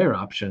some player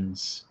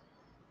options.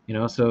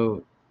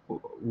 So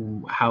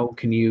how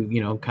can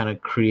you kind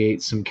of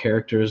create some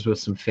characters with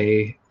some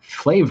Fey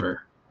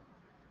flavor?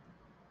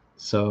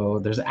 So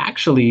there's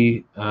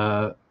actually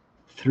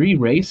 3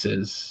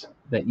 races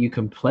that you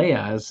can play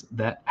as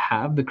that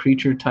have the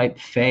creature type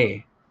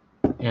Fey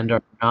and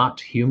are not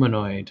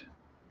humanoid.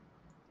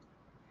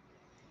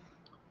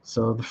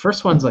 So the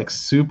first one's like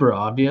super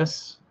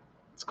obvious.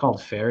 It's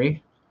called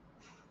Fairy.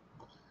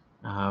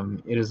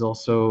 It is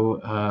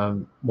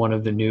also one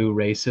of the new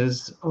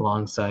races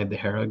alongside the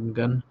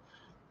Harengon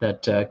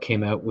that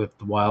came out with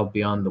the Wild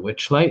Beyond the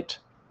Witchlight.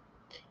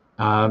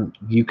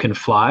 You can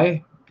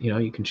fly.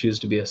 You can choose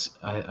to be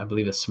I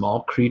believe a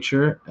small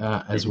creature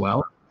as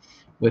well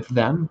with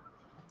them.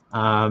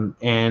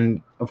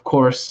 And of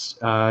course,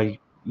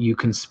 you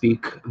can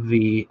speak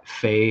the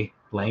Fey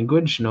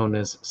language known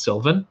as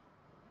Sylvan.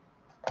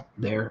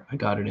 There, I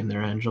got it in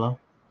there, Angelo.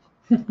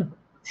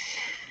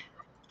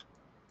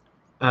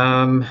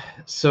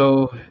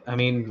 So, I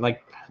mean,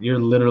 like, you're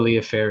literally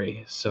a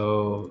fairy.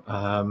 So,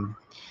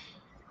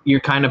 you're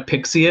kind of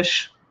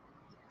pixie-ish,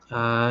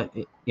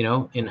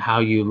 in how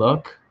you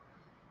look.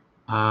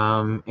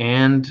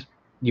 And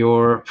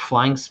your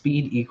flying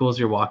speed equals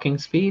your walking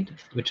speed,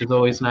 which is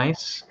always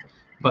nice.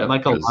 But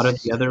like a lot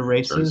of the other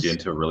races, turns you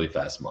into a really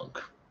fast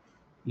monk.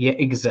 Yeah,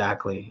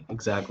 exactly.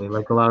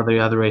 Like a lot of the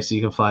other races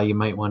you can fly, you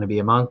might want to be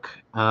a monk.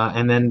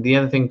 And then the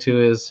other thing too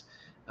is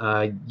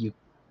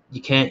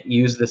you can't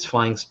use this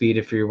flying speed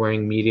if you're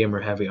wearing medium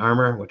or heavy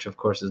armor, which of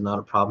course is not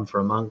a problem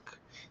for a monk.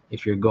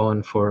 If you're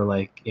going for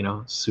like,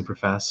 super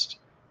fast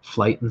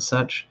flight and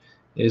such,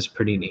 it is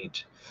pretty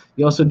neat.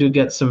 You also do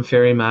get some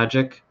fairy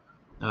magic.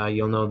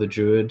 You'll know the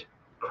druid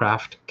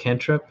craft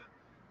cantrip,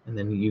 and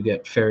then you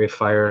get fairy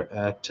fire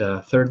at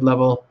 3rd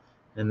level.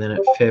 And then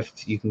at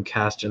 5th, you can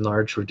cast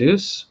Enlarge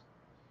Reduce.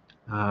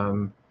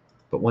 But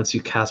once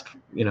you cast,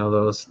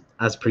 those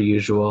as per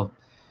usual,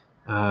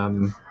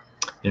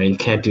 you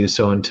can't do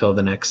so until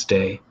the next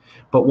day.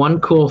 But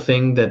one cool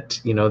thing that,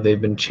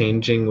 they've been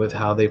changing with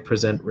how they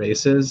present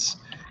races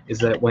is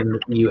that when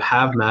you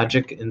have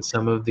magic in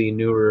some of the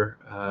newer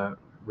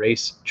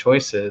race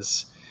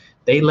choices,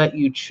 they let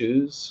you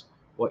choose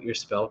what your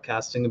spell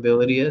casting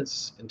ability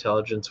is,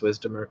 intelligence,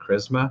 wisdom, or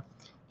charisma.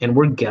 And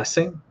we're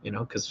guessing,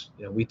 because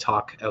we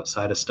talk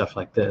outside of stuff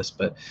like this,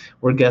 but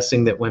we're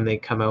guessing that when they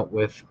come out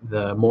with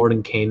the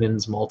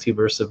Mordenkainen's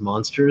Multiverse of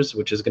Monsters,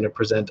 which is going to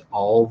present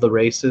all the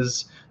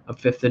races of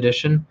 5th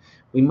edition,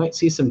 we might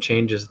see some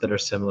changes that are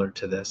similar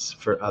to this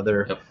for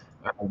other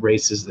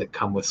races that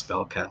come with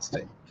spell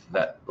casting.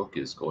 That book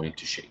is going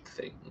to shake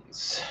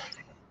things.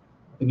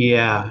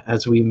 Yeah,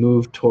 as we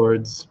move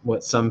towards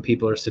what some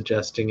people are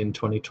suggesting in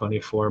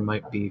 2024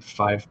 might be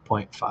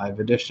 5.5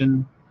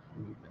 edition.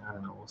 I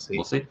don't know. We'll see.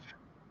 We'll see.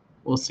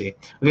 We'll see.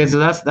 Okay, so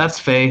that's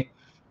Fey,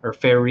 or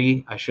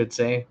Fairy, I should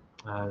say,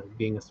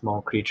 being a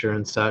small creature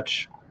and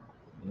such.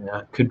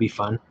 Yeah, could be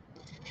fun.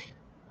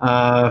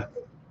 But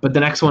the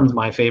next one's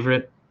my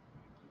favorite,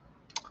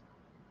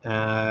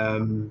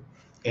 and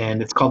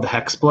it's called the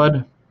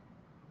Hexblood.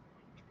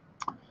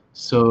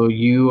 So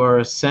you are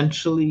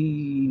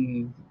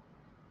essentially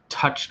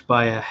touched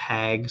by a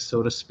hag,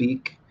 so to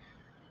speak,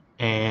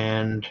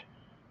 and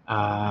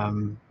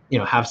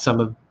have some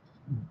of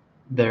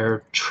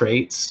their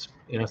traits,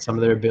 some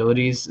of their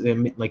abilities.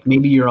 Like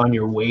maybe you're on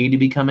your way to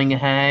becoming a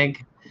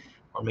hag,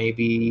 or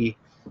maybe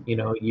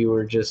you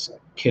were just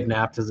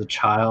kidnapped as a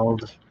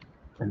child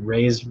and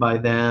raised by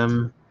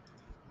them.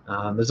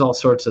 There's all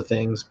sorts of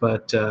things,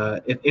 but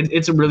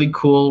it's a really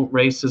cool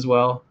race as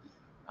well.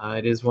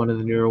 It is one of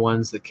the newer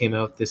ones that came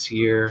out this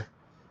year,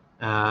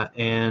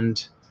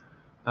 and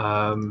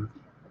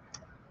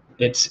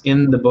it's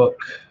in the book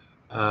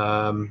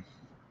Van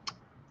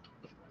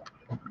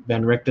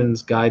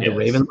Richten's Guide to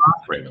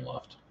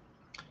Ravenloft.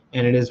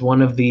 And it is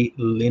one of the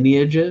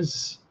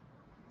lineages.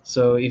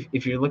 So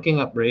if you're looking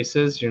up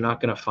races, you're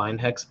not going to find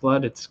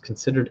Hexblood. It's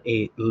considered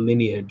a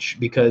lineage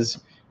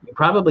because you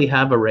probably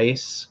have a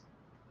race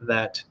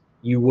that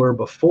you were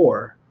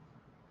before,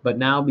 but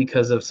now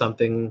because of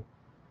something,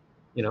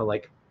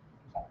 like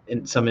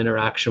in some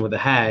interaction with a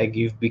hag,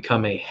 you've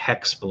become a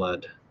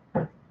Hexblood.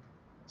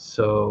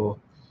 So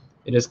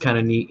it is kind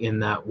of neat in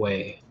that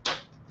way.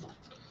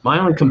 My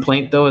only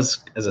complaint, though, as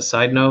a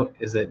side note,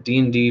 is that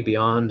D&D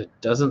Beyond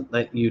doesn't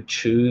let you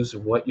choose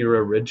what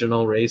your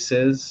original race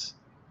is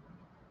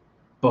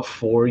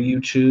before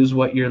you choose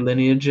what your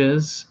lineage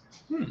is.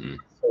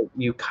 So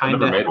you kind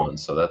of never made one,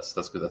 so that's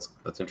good.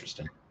 That's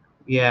interesting.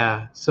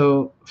 Yeah.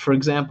 So, for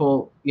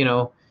example,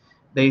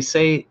 they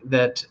say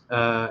that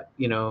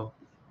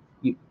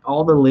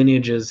all the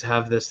lineages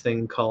have this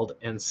thing called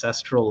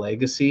ancestral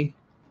legacy.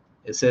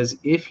 It says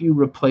if you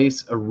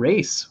replace a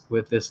race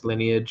with this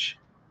lineage,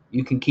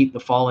 you can keep the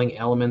following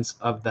elements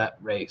of that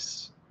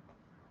race,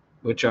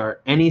 which are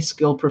any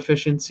skill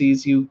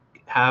proficiencies you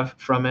have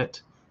from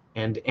it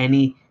and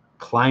any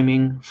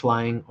climbing,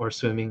 flying, or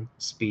swimming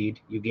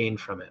speed you gain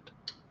from it.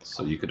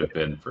 So you could have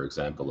been, for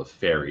example, a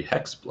fairy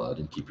Hexblood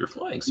and keep your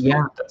flying speed.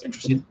 Yeah, that's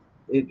interesting.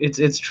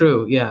 It's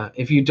true. Yeah,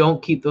 if you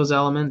don't keep those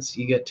elements,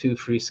 you get 2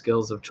 free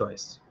skills of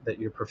choice that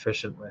you're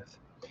proficient with.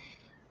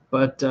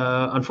 But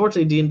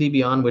unfortunately, D&D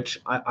Beyond, which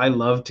I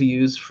love to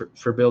use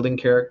for building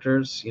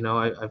characters,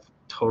 I've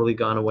totally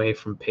gone away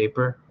from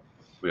paper.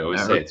 We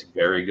always say it's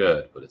very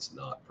good, but it's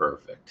not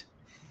perfect.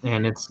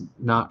 And it's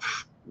not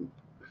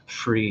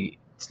free.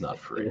 It's not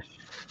free.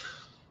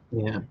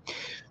 Yeah,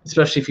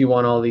 especially if you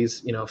want all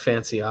these,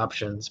 fancy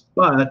options.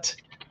 But,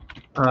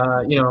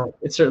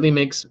 it certainly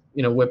makes,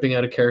 whipping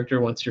out a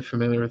character once you're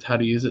familiar with how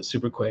to use it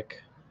super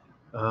quick.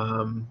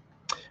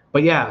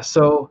 But yeah,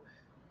 so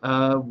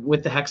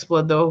with the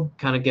Hexblood, though,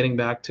 kind of getting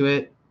back to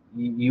it,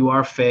 you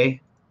are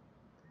Fey.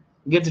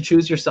 You get to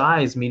choose your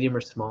size, medium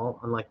or small.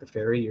 Unlike the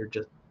fairy,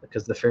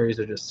 because the fairies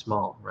are just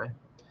small, right?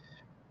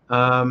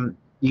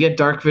 You get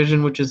dark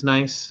vision, which is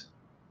nice.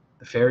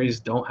 The fairies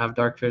don't have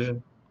dark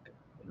vision.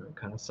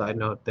 Kind of side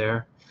note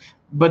there.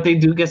 But they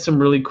do get some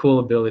really cool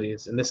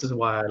abilities, and this is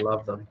why I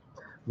love them.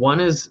 One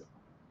is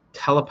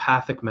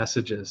telepathic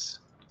messages.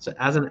 So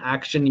as an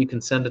action, you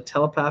can send a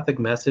telepathic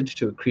message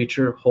to a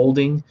creature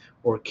holding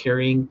or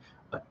carrying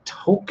a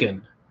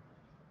token,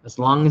 as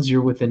long as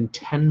you're within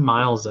 10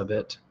 miles of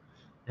it,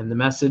 and the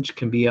message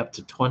can be up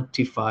to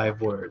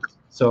 25 words.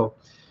 So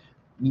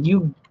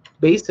you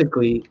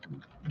basically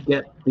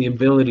get the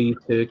ability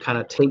to kind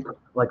of take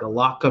like a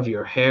lock of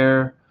your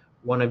hair,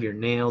 one of your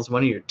nails,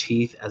 one of your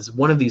teeth as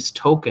one of these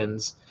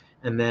tokens,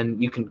 and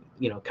then you can,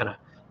 kind of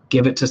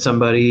give it to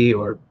somebody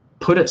or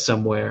put it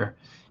somewhere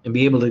and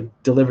be able to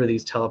deliver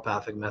these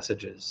telepathic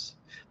messages.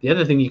 The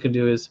other thing you can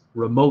do is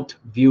remote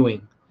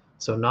viewing.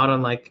 So not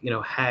unlike,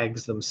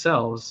 hags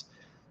themselves,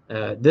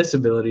 this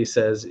ability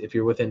says if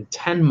you're within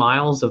 10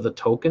 miles of the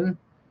token,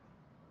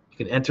 you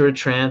can enter a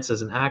trance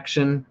as an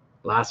action,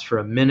 lasts for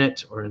a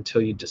minute or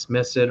until you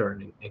dismiss it or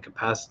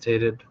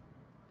incapacitated.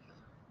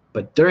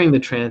 But during the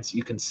trance,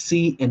 you can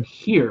see and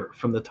hear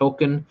from the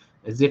token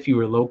as if you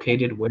were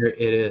located where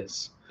it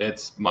is.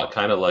 It's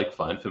kind of like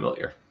Find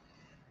Familiar.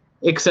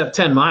 Except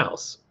 10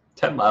 miles.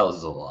 10 miles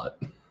is a lot.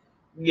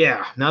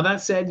 Yeah. Now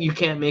that said, you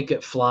can't make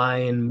it fly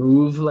and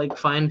move like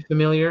Find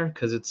Familiar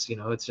because it's,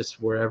 it's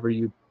just wherever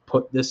you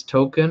put this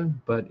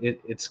token, but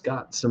it's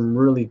got some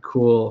really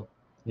cool,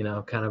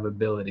 kind of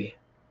ability.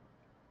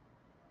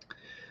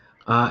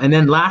 And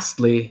then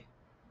lastly,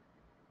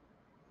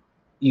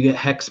 you get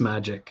Hex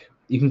magic.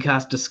 You can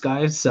cast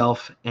Disguise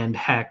Self and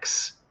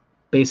Hex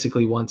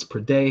basically once per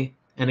day.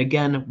 And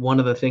again, one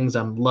of the things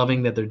I'm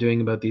loving that they're doing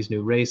about these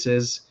new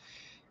races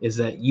is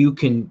that you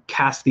can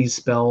cast these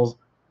spells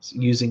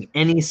using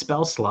any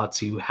spell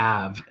slots you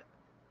have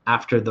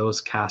after those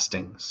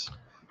castings.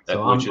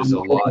 Which is a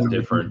lot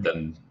different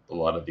than a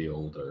lot of the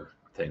older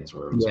things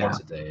where it was once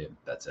a day and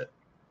that's it.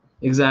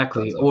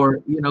 Exactly. Or,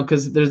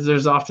 because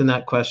there's often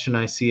that question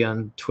I see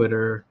on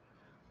Twitter,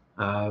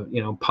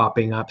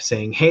 popping up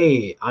saying,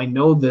 hey, I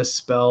know this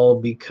spell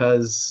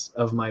because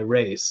of my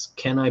race.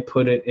 Can I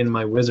put it in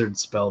my wizard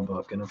spell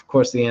book? And of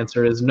course the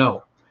answer is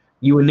no.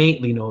 You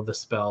innately know the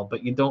spell,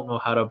 but you don't know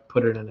how to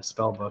put it in a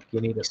spell book.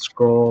 You need a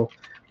scroll,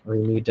 or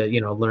you need to,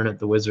 learn it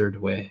the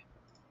wizard way.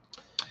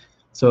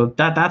 So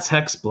that's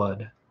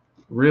Hexblood.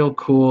 Real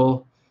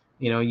cool.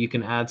 You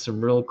can add some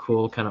real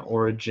cool kind of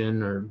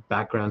origin or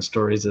background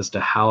stories as to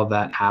how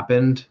that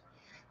happened.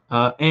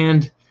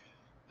 And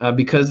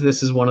because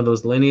this is one of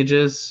those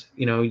lineages,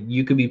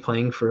 you could be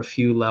playing for a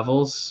few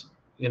levels,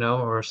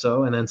 or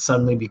so, and then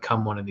suddenly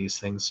become one of these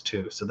things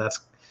too. So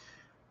that's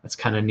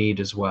kind of neat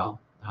as well.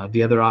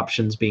 The other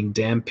options being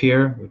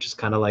Dampier, which is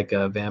kind of like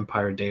a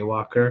vampire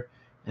daywalker,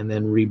 and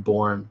then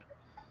Reborn.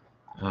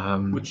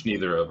 Which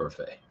neither of are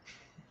Fey.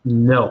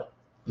 No,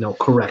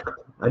 correct.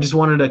 I just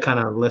wanted to kind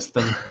of list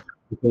them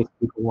in case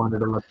people wanted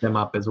to look them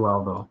up as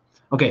well, though.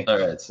 Okay. All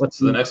right. So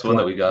the next one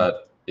that we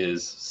got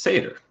is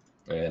Satyr.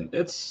 And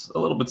it's a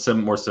little bit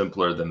more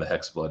simpler than the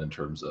Hexblood in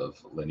terms of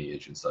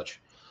lineage and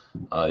such.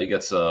 You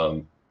get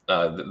some.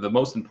 The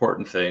most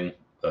important thing,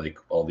 like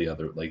all the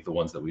other, like the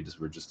ones that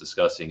were just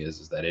discussing,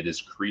 is that it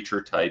is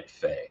creature type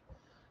Fey.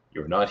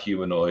 You're not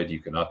humanoid. You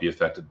cannot be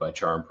affected by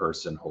Charm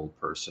Person, Hold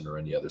Person, or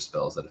any other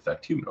spells that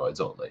affect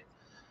humanoids only.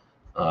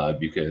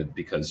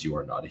 Because you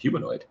are not a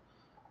humanoid.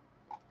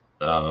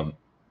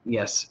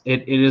 Yes,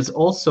 it is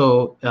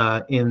also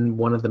in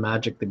one of the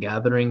Magic the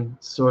Gathering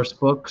source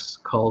books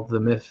called The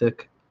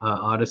Mythic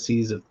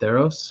Odysseys of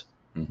Theros.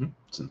 Mm-hmm.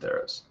 It's in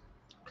Theros.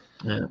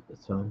 Yeah,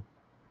 so.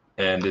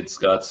 And it's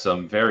got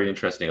some very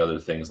interesting other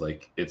things,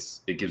 like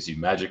it gives you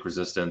magic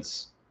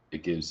resistance,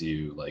 it gives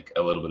you like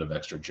a little bit of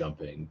extra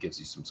jumping, gives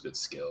you some good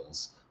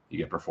skills. You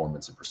get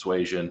performance and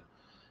persuasion,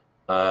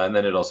 and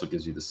then it also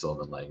gives you the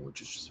Sylvan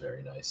language, which is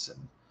very nice, and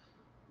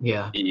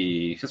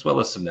as well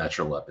as some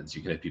natural weapons.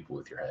 You can hit people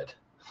with your head.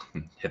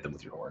 Hit them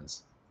with your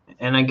horns.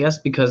 And I guess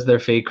because they're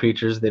Fey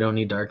creatures, they don't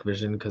need dark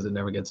vision because it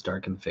never gets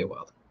dark in the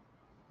Feywild.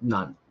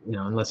 Not,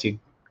 unless you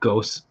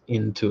ghost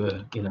into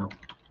a,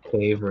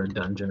 cave or a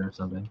dungeon or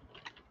something.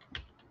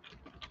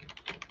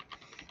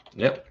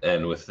 Yep.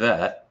 And with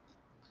that,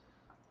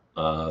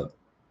 now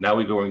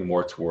we're going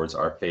more towards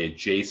our Fey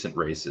adjacent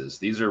races.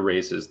 These are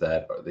races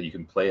that you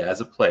can play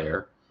as a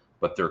player,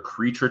 but their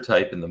creature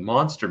type in the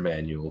monster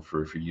manual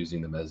for if you're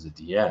using them as a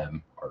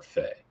DM are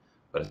Fey.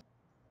 But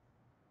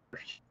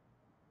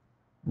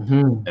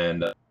Mm-hmm.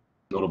 And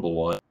notable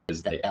one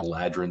is the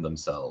Eladrin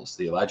themselves.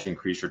 The Eladrin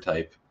creature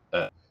type.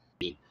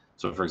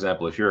 So, for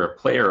example, if you're a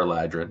player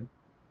Eladrin,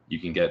 you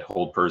can get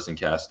Hold Person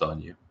cast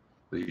on you.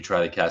 But if you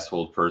try to cast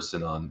Hold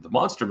Person on the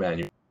monster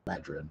manual,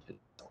 Eladrin, it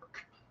doesn't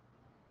work.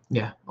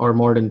 Yeah, or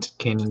Mordant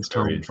Caning's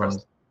Very Tome.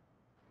 interesting.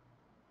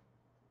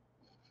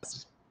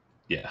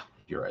 Yeah,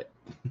 you're right.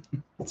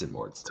 It's in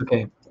Mord's. It's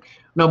okay.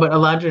 No, but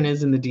Eladrin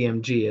is in the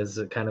DMG as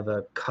a kind of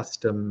a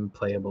custom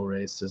playable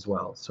race as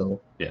well. So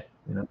yeah,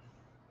 it's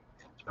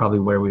probably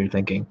where we were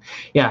thinking.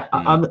 Yeah,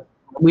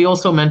 we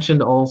also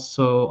mentioned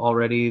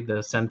already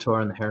the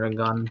Centaur and the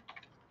Haragon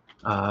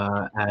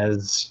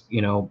as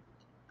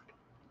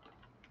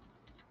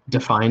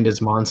defined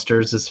as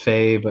monsters as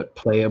Fey, but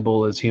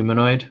playable as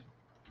humanoid.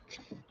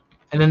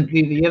 And then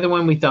the other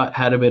one we thought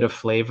had a bit of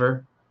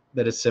flavor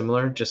that is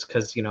similar, just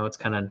because it's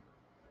kind of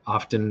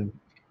often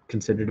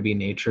considered to be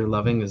nature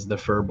loving, is the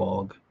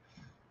Furbolg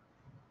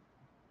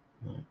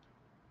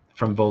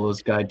from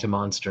Volo's Guide to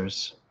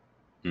Monsters.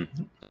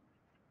 Mm-hmm.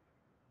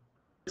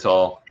 It's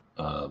all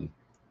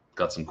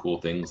got some cool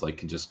things, like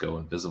can just go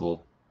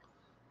invisible.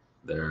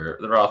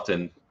 They're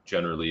often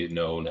generally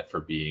known for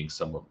being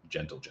somewhat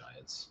gentle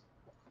giants.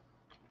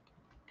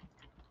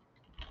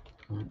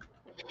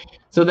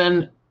 So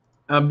then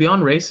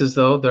beyond races,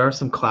 though, there are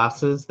some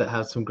classes that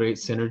have some great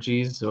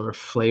synergies or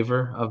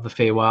flavor of the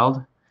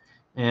Feywild.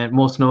 And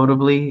most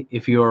notably,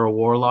 if you're a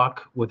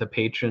warlock with a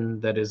patron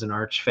that is an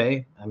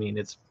archfey, I mean,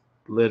 it's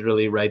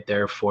literally right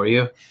there for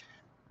you.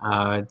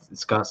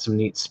 It's got some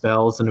neat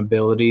spells and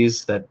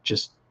abilities that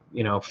just,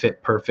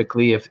 fit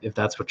perfectly if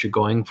that's what you're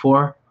going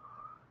for.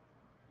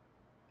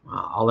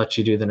 I'll let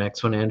you do the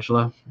next one,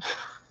 Angela.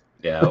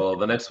 Yeah, well,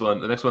 the next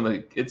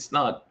one, it's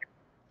not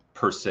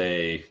per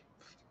se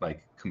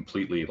like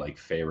completely like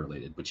Fey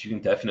related, but you can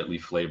definitely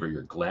flavor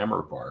your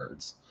glamour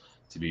bards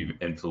to be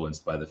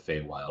influenced by the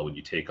Feywild when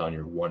you take on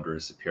your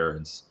wondrous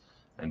appearance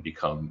and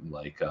become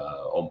like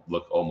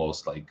look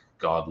almost like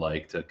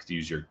godlike to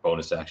use your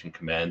bonus action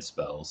command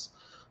spells.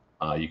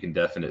 You can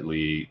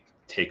definitely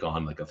take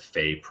on like a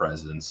Fey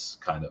presence,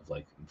 kind of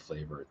like and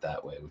flavor it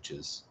that way, which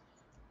is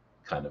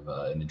kind of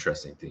an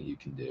interesting thing you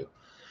can do.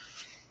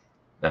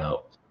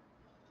 Now,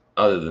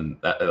 other than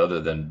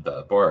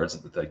the bards,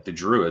 like the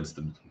druids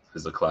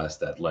is a class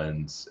that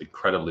lends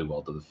incredibly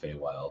well to the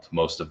Feywild.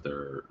 Most of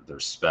their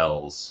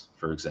spells,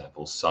 for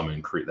example,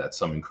 summon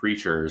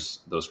creatures.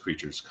 Those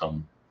creatures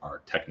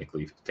are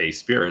technically Fey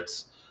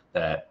spirits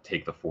that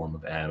take the form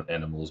of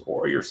animals,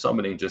 or you're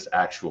summoning just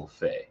actual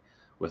Fey,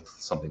 with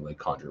something like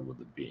Conjure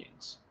Woodland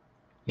Beings.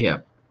 Yeah.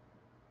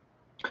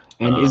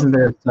 And isn't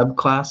there a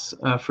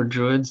subclass for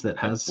druids that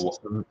has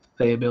some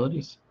Fey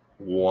abilities?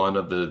 One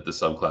of the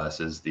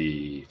subclasses,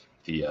 the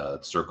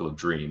Circle of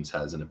Dreams,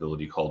 has an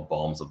ability called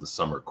Balms of the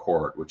Summer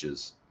Court, which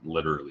is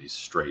literally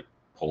straight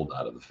pulled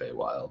out of the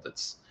Feywild.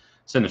 It's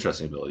an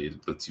interesting ability.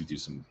 It lets you do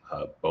some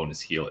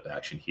bonus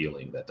action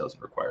healing that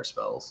doesn't require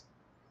spells.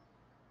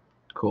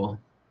 Cool.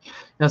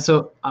 Now,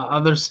 so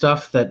other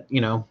stuff that,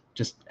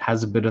 just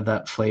has a bit of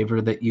that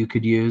flavor that you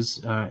could use,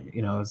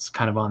 it's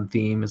kind of on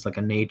theme, is like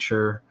a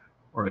nature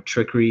or a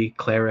trickery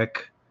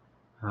cleric.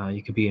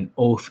 You could be an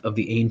Oath of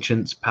the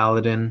Ancients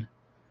paladin.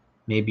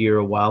 Maybe you're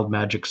a wild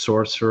magic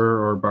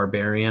sorcerer or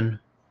barbarian.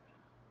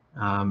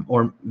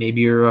 Or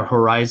maybe you're a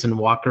Horizon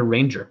Walker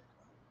ranger.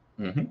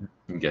 Mm-hmm. You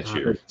can get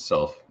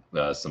yourself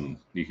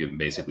you can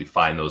basically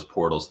find those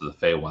portals to the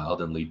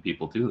Feywild and lead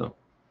people to them.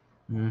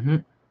 Mm-hmm.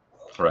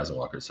 Horizon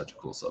Walker is such a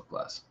cool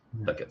subclass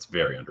that gets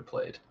very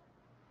underplayed.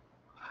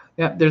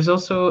 Yeah, there's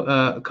also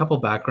a couple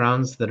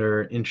backgrounds that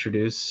are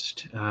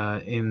introduced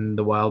in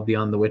the Wild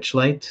Beyond the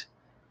Witchlight,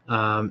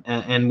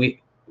 and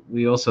we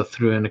also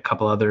threw in a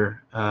couple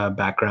other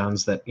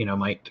backgrounds that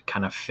might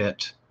kind of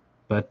fit.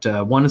 But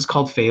one is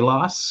called Fey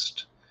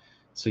Lost,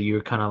 so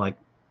you're kind of like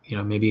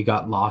maybe you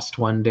got lost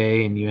one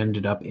day and you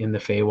ended up in the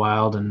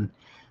Feywild and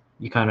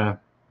you kind of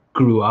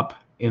grew up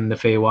in the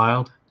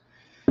Feywild.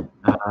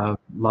 A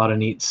lot of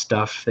neat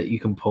stuff that you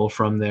can pull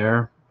from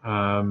there.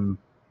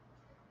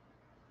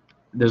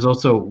 There's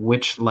also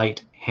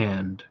Witchlight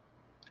Hand.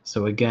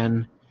 So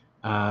again,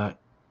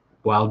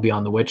 Wild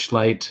Beyond the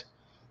Witchlight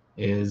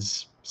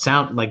is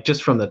sound like,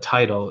 just from the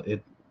title,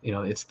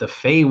 it's the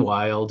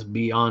Feywild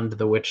beyond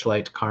the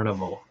Witchlight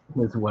Carnival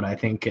is what I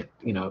think it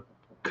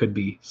could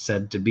be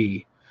said to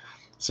be.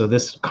 So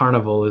this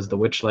carnival is the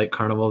Witchlight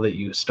Carnival that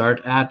you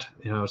start at.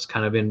 It's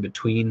kind of in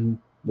between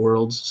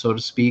worlds, so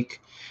to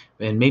speak,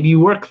 and maybe you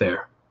work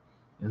there,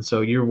 and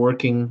so you're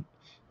working,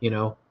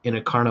 in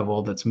a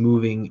carnival that's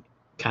moving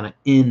kind of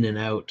in and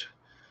out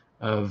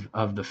of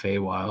the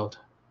Feywild.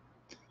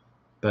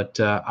 But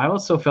I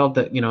also felt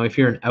that if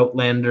you're an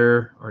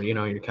outlander or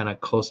you're kind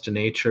of close to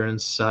nature and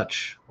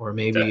such, or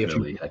maybe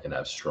definitely I can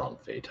have strong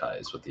Fey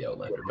ties with the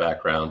outlander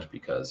background,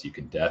 because you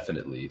can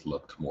definitely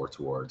look more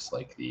towards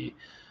like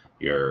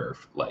you're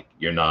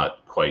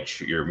not quite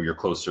sure, you're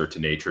closer to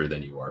nature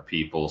than you are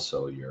people,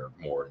 so you're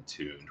more in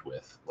tune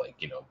with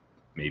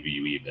maybe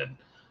you even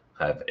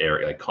have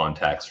area like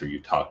contacts where you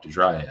talk to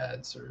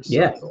dryads or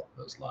something along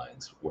those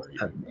lines, where you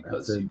could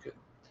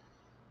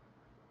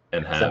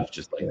and have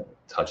just like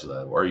touch of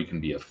that, or you can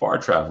be a far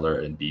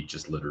traveler and be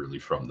just literally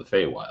from the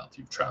Feywild.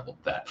 You've traveled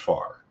that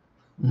far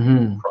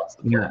across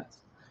the planet.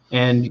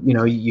 And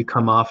you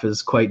come off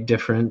as quite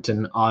different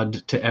and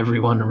odd to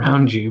everyone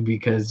around you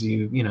because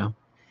your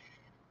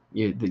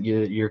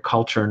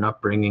culture and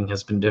upbringing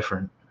has been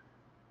different.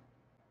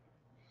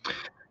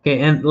 Okay,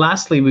 and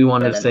lastly, we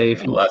wanted to say,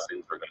 the last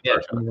thing we're going to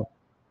touch on,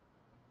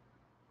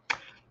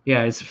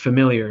 it's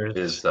familiar.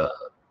 Is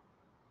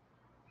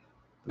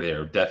they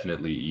are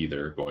definitely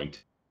either going to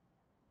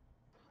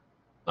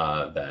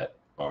that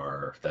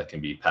can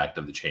be Pact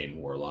of the Chain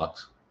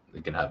warlocks. They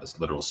can have this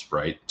literal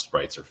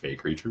sprites or fey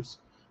creatures.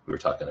 We were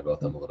talking about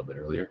them a little bit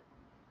earlier.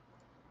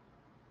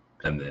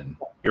 And then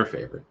your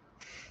favorite.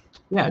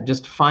 Yeah,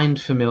 just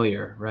Find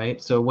Familiar,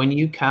 right? So when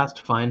you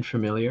cast Find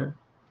Familiar,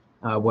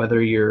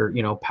 whether you're,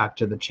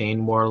 Pact of the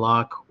Chain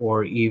warlock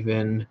or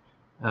even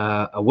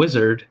a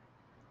wizard,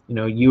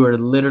 you are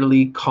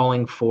literally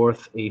calling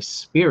forth a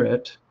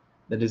spirit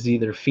that is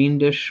either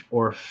fiendish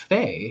or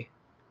fey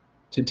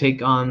to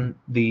take on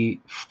the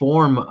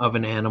form of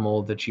an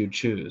animal that you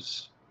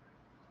choose.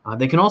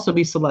 They can also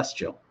be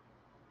celestial.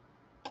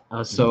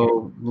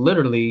 So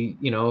literally,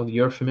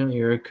 your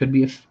familiar could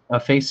be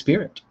a fey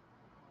spirit.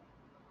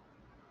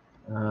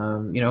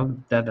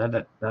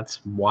 That's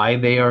why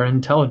they are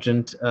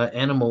intelligent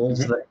animals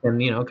that can,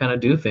 kind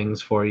of do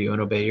things for you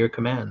and obey your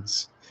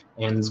commands.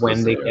 And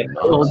when they get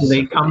killed,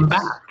 they come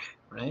back,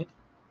 right?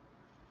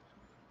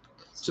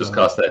 Just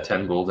cost that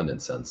 10 golden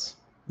incense.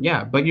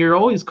 Yeah, but you're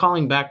always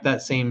calling back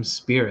that same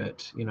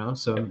spirit,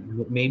 so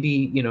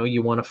maybe,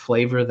 you want to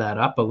flavor that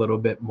up a little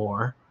bit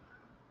more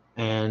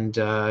and,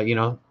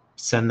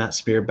 send that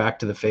spirit back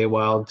to the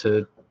Feywild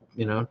to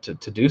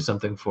do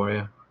something for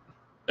you.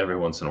 Every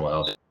once in a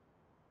while,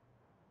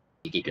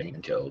 you keep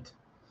getting killed.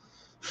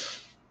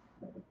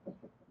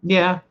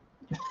 Yeah.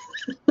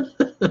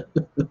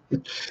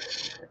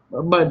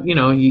 But,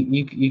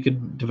 you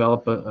could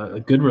develop a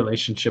good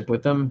relationship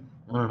with them.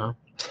 I don't know.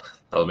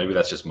 Oh, maybe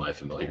that's just my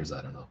familiars.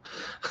 I don't know.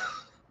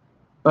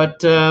 But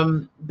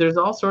there's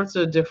all sorts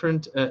of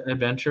different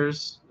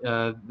adventures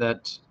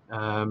that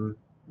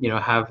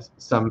have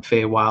some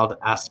Feywild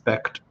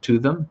aspect to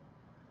them.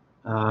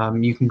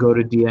 You can go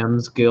to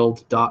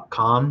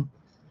dmsguild.com.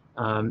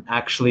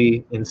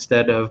 Actually,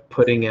 instead of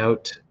putting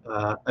out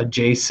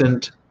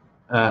adjacent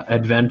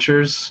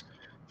adventures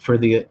for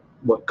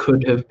what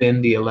could have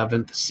been the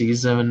 11th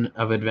season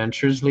of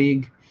Adventures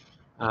League,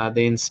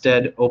 they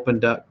instead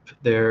opened up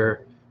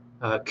their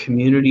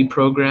community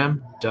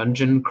program,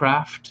 Dungeon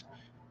Craft,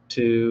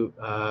 to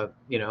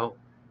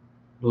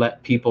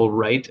let people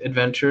write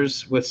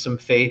adventures with some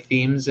Fey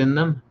themes in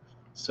them.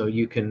 So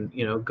you can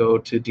go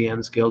to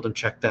DM's Guild and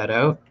check that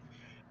out.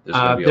 There's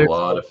going to be a There's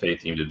lot of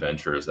Fey-themed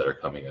adventures that are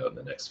coming out in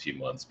the next few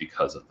months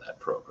because of that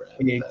program.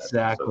 So if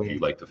exactly. you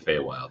like the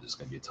Feywild, there's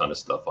going to be a ton of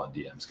stuff on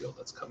DM's Guild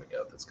that's coming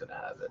out that's going to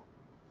have it.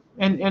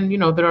 And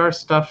there are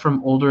stuff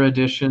from older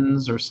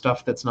editions or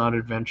stuff that's not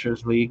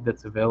Adventures League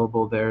that's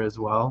available there as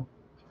well,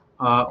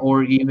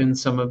 or even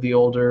some of the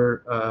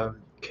older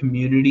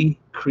community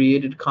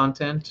created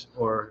content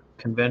or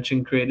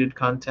convention created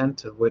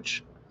content, of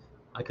which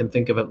I can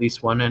think of at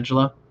least one.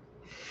 Angela?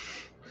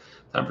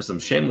 Time for some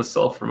shameless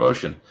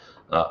self-promotion.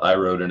 I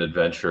wrote an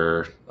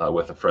adventure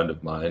with a friend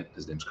of mine,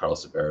 his name's Carl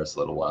Severus, a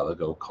little while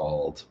ago,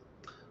 called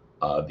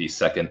The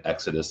Second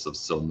Exodus of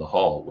Siln the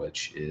Hall,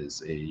 which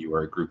is you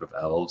are a group of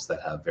elves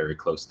that have very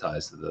close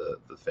ties to the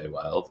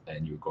Feywild,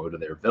 and you go to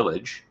their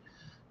village,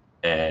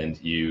 and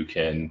you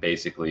can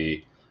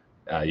basically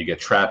you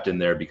get trapped in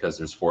there because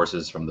there's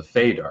forces from the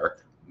Feydark,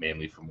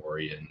 mainly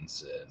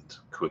Fomorians and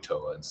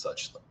Kuotoa and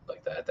such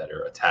like that, that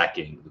are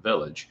attacking the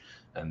village.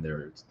 And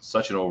they're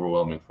such an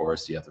overwhelming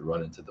force, you have to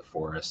run into the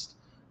forest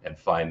and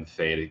find the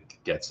Fey to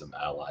get some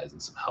allies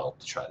and some help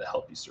to try to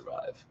help you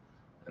survive.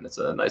 And it's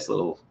a nice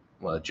little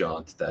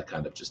jaunt that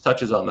kind of just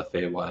touches on the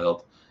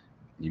Feywild.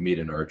 You meet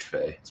an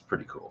Archfey. It's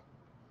pretty cool.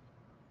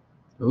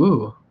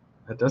 Ooh,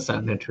 that does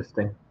sound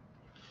interesting.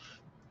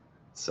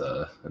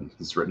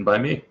 It's written by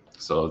me.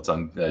 So it's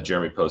on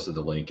Jeremy posted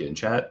the link in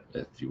chat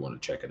if you want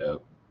to check it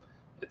out.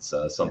 It's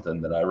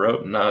something that I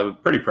wrote, and I'm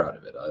pretty proud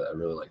of it. I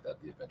really like the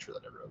adventure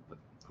that I wrote, but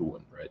who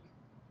wouldn't, right?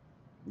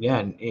 Yeah,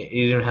 and it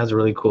even has a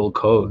really cool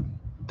code,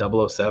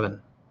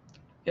 007.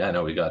 Yeah, I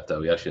know we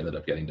actually ended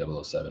up getting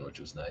 007,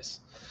 which was nice.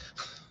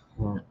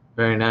 Yeah,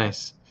 very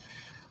nice.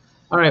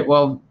 All right,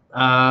 well,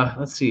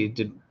 let's see.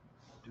 Do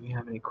we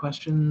have any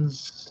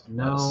questions?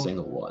 No. Not a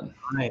single one.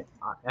 All right,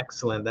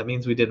 excellent. That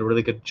means we did a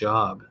really good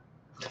job.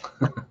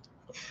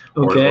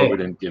 Okay. Or we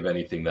didn't give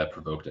anything that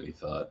provoked any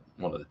thought.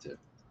 One of the two.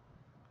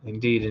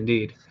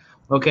 Indeed.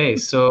 Okay,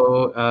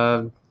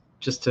 so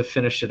just to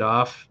finish it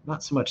off,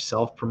 not so much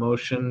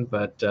self-promotion,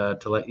 but to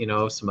let you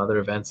know some other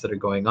events that are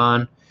going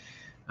on.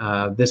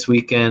 This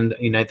weekend,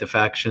 Unite the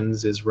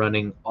Factions is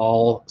running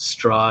All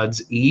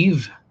Strahd's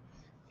Eve.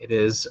 It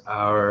is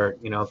our,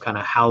 kind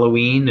of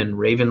Halloween and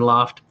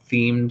Ravenloft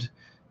themed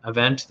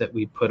event that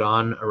we put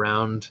on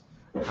around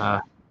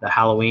the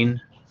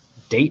Halloween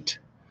date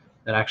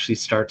that actually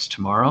starts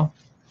tomorrow.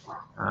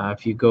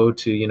 If you go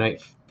to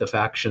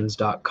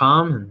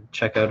unitethefactions.com and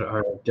check out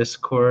our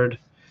Discord,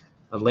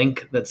 a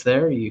link that's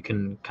there, you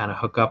can kind of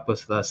hook up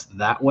with us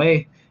that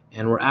way.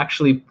 And we're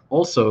actually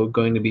also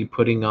going to be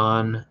putting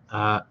on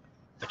a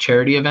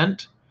charity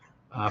event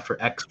for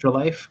Extra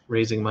Life,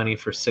 raising money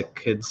for Sick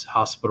Kids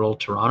Hospital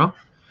Toronto.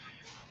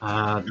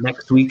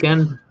 Next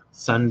weekend,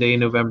 Sunday,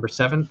 November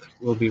 7th,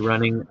 we'll be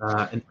running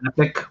an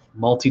epic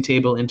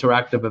multi-table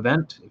interactive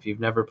event. If you've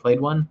never played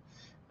one,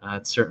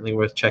 it's certainly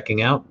worth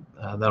checking out.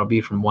 That'll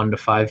be from 1 to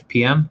 5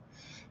 p.m.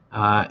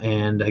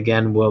 And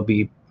again, we'll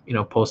be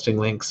posting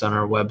links on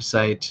our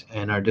website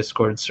and our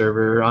Discord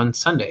server on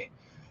Sunday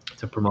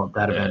to promote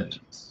that event.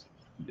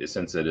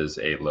 Since it is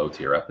a low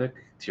tier epic,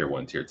 tier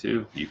 1, tier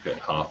 2, you can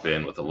hop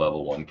in with a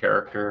level 1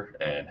 character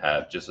and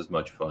have just as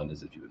much fun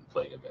as if you've been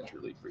playing Adventure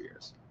League for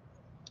years.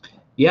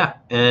 Yeah,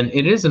 and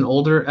it is an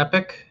older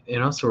epic,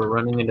 so we're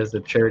running it as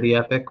a charity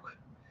epic.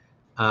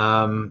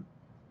 And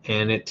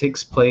it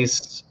takes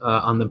place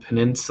on the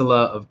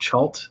peninsula of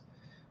Chult,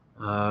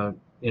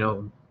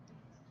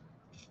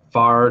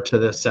 far to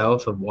the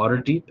south of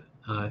Waterdeep,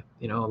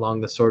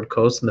 along the Sword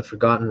Coast and the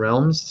Forgotten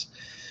Realms,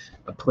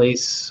 a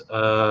place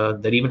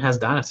that even has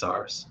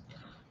dinosaurs.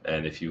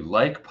 And if you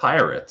like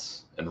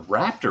pirates and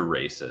raptor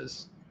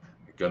races,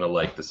 you're going to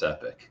like this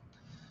epic.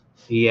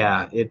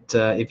 Yeah,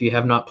 if you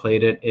have not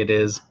played it, it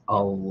is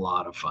a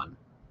lot of fun.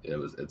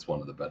 It's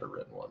one of the better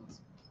written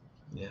ones.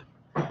 Yeah.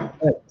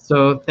 Right,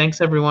 so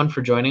thanks everyone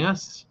for joining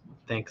us.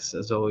 Thanks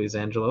as always,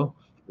 Angelo,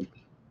 for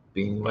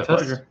being with us. My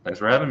pleasure. Thanks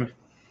for having me.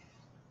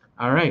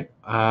 All right.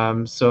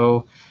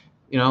 So,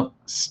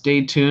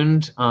 stay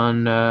tuned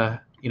on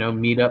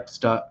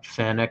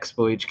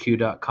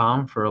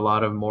meetups.fanexpohq.com for a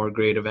lot of more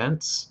great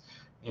events,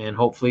 and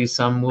hopefully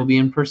some will be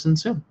in person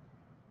soon.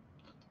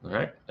 All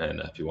right.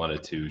 And if you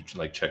wanted to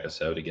check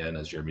us out again,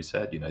 as Jeremy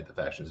said,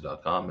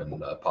 unitethefactions.com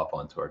and pop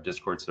onto our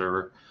Discord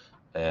server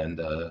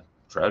and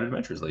try out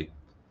Adventures League.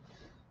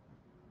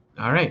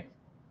 All right.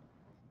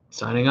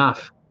 Signing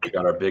off. We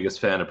got our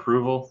biggest fan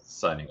approval.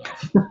 Signing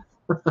off.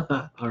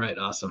 All right.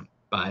 Awesome.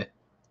 Bye.